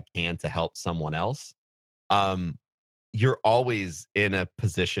everything that I can to help someone else, you're always in a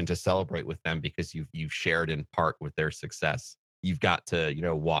position to celebrate with them because you've shared in part with their success. You've got to,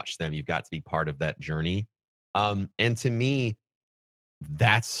 watch them. You've got to be part of that journey. And to me,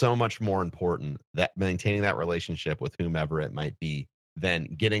 that's so much more important, that maintaining that relationship with whomever it might be,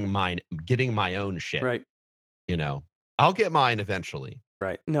 than getting my own shit. Right. I'll get mine eventually.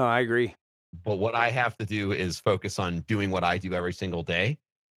 Right. No, I agree. But what I have to do is focus on doing what I do every single day.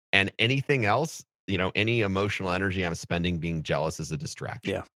 And anything else, any emotional energy I'm spending being jealous is a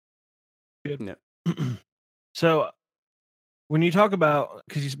distraction. Yeah. Good. Yeah. So when you talk about,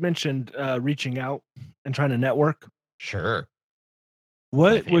 because you mentioned reaching out and trying to network, Sure.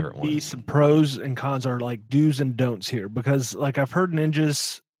 what favorite would be one. some pros and cons, or like do's and don'ts here? Because like I've heard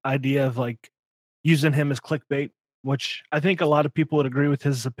Ninja's idea of like using him as clickbait, which I think a lot of people would agree with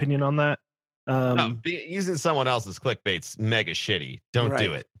his opinion on that. No, using someone else's clickbait's mega shitty. Don't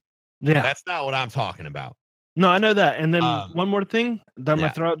do it. Yeah. That's not what I'm talking about. No, I know that. And then one more thing that I'm yeah.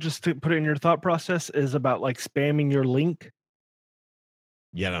 gonna throw out just to put it in your thought process is about like spamming your link.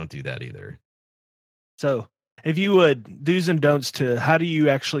 Yeah, don't do that either. So if you would, do's and don'ts to how do you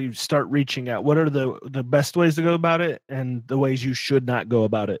actually start reaching out? What are the best ways to go about it and the ways you should not go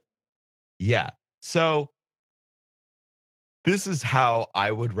about it? Yeah. So this is how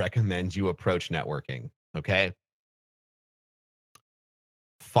I would recommend you approach networking. Okay.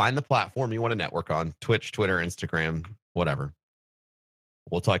 Find the platform you want to network on: Twitch, Twitter, Instagram, whatever.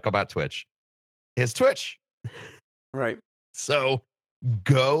 We'll talk about Twitch. It's Twitch. Right. So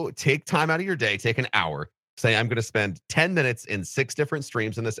go take time out of your day, take an hour, say, I'm going to spend 10 minutes in 6 different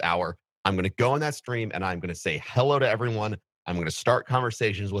streams in this hour. I'm going to go in that stream and I'm going to say hello to everyone. I'm going to start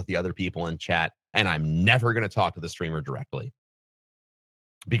conversations with the other people in chat, and I'm never going to talk to the streamer directly.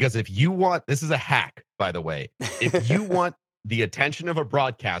 Because if you want, this is a hack, by the way, if you want the attention of a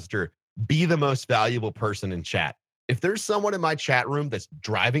broadcaster, be the most valuable person in chat. If there's someone in my chat room that's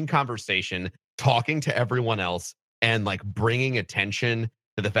driving conversation, talking to everyone else, and like bringing attention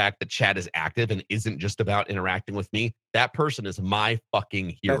to the fact that chat is active and isn't just about interacting with me, that person is my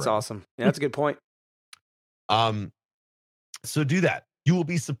fucking hero. That's awesome. Yeah, that's a good point. So do that. You will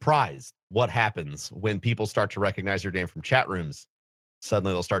be surprised what happens when people start to recognize your name from chat rooms.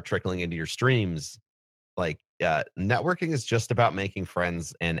 Suddenly they'll start trickling into your streams. Like networking is just about making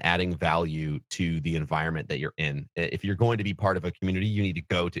friends and adding value to the environment that you're in. If you're going to be part of a community, you need to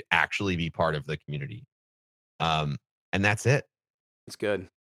go to actually be part of the community. And that's it. That's good.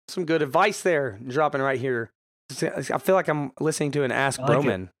 Some good advice there, dropping right here. I feel like I'm listening to an Ask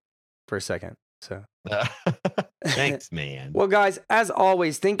Broman for a second. So thanks, man. Well, guys, as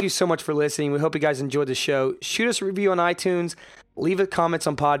always, thank you so much for listening. We hope you guys enjoyed the show. Shoot us a review on iTunes. Leave a comments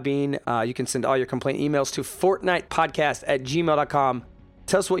on Podbean. You can send all your complaint emails to fortnitepodcast@gmail.com.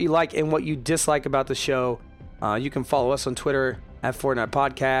 Tell us what you like and what you dislike about the show. You can follow us on Twitter at Fortnite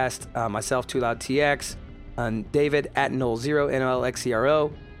Podcast, myself, TooLoudTX, and David at Null0,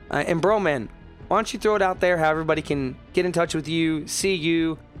 NLXERO. And Broman, why don't you throw it out there how everybody can get in touch with you, see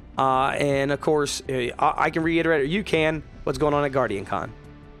you, and of course, I can reiterate, or you can, what's going on at Guardian Con.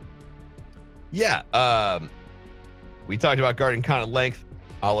 Yeah, we talked about Guardian Con at length.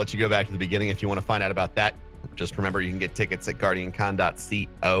 I'll let you go back to the beginning if you want to find out about that. Just remember, you can get tickets at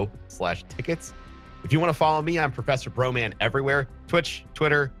guardiancon.co/tickets. If you want to follow me, I'm Professor Broman everywhere: Twitch,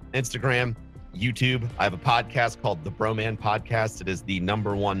 Twitter, Instagram, YouTube. I have a podcast called The Broman Podcast. It is the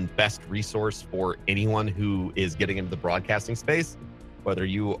 #1 best resource for anyone who is getting into the broadcasting space. whether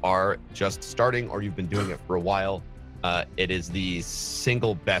you are just starting or you've been doing it for a while. It is the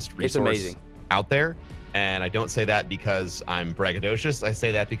single best resource out there. And I don't say that because I'm braggadocious. I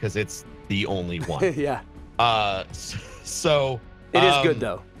say that because it's the only one. Yeah. So it is good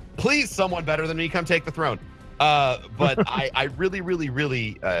though. Please, someone better than me, come take the throne. But I really, really,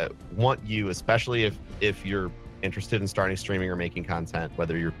 really want you, especially if you're interested in starting streaming or making content,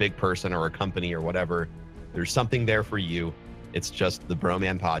 whether you're a big person or a company or whatever, there's something there for you. It's just the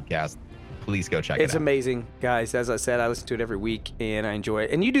Broman podcast. Please go check it out. It's amazing, guys. As I said, I listen to it every week and I enjoy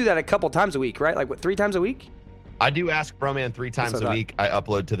it. And you do that a couple times a week, right? Like what, 3 times a week? I do Ask Broman 3 times a week. I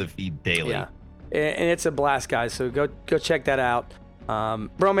upload to the feed daily. Yeah. And it's a blast, guys. So go check that out.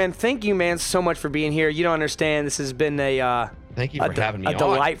 Broman, thank you, man, so much for being here. You don't understand. This has been thank you for having me on. A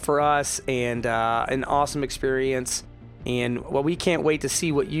delight for us and an awesome experience. And we can't wait to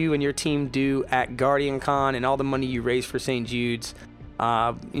see what you and your team do at Guardian Con and all the money you raise for St. Jude's.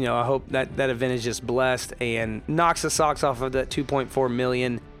 I hope that event is just blessed and knocks the socks off of that $2.4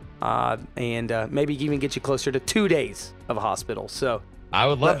 million and maybe even get you closer to 2 days of a hospital. So I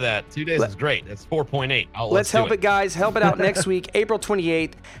would love that. 2 days is great. That's 4.8. Let's help it, guys. Help it out next week, April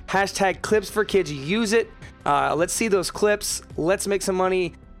 28th. # Clips for Kids. Use it. Let's see those clips. Let's make some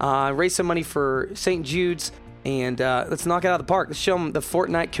money. Raise some money for St. Jude's. And let's knock it out of the park. Let's show them the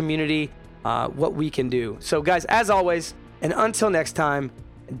Fortnite community what we can do. So, guys, as always, and until next time,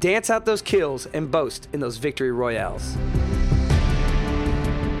 dance out those kills and boast in those victory royales.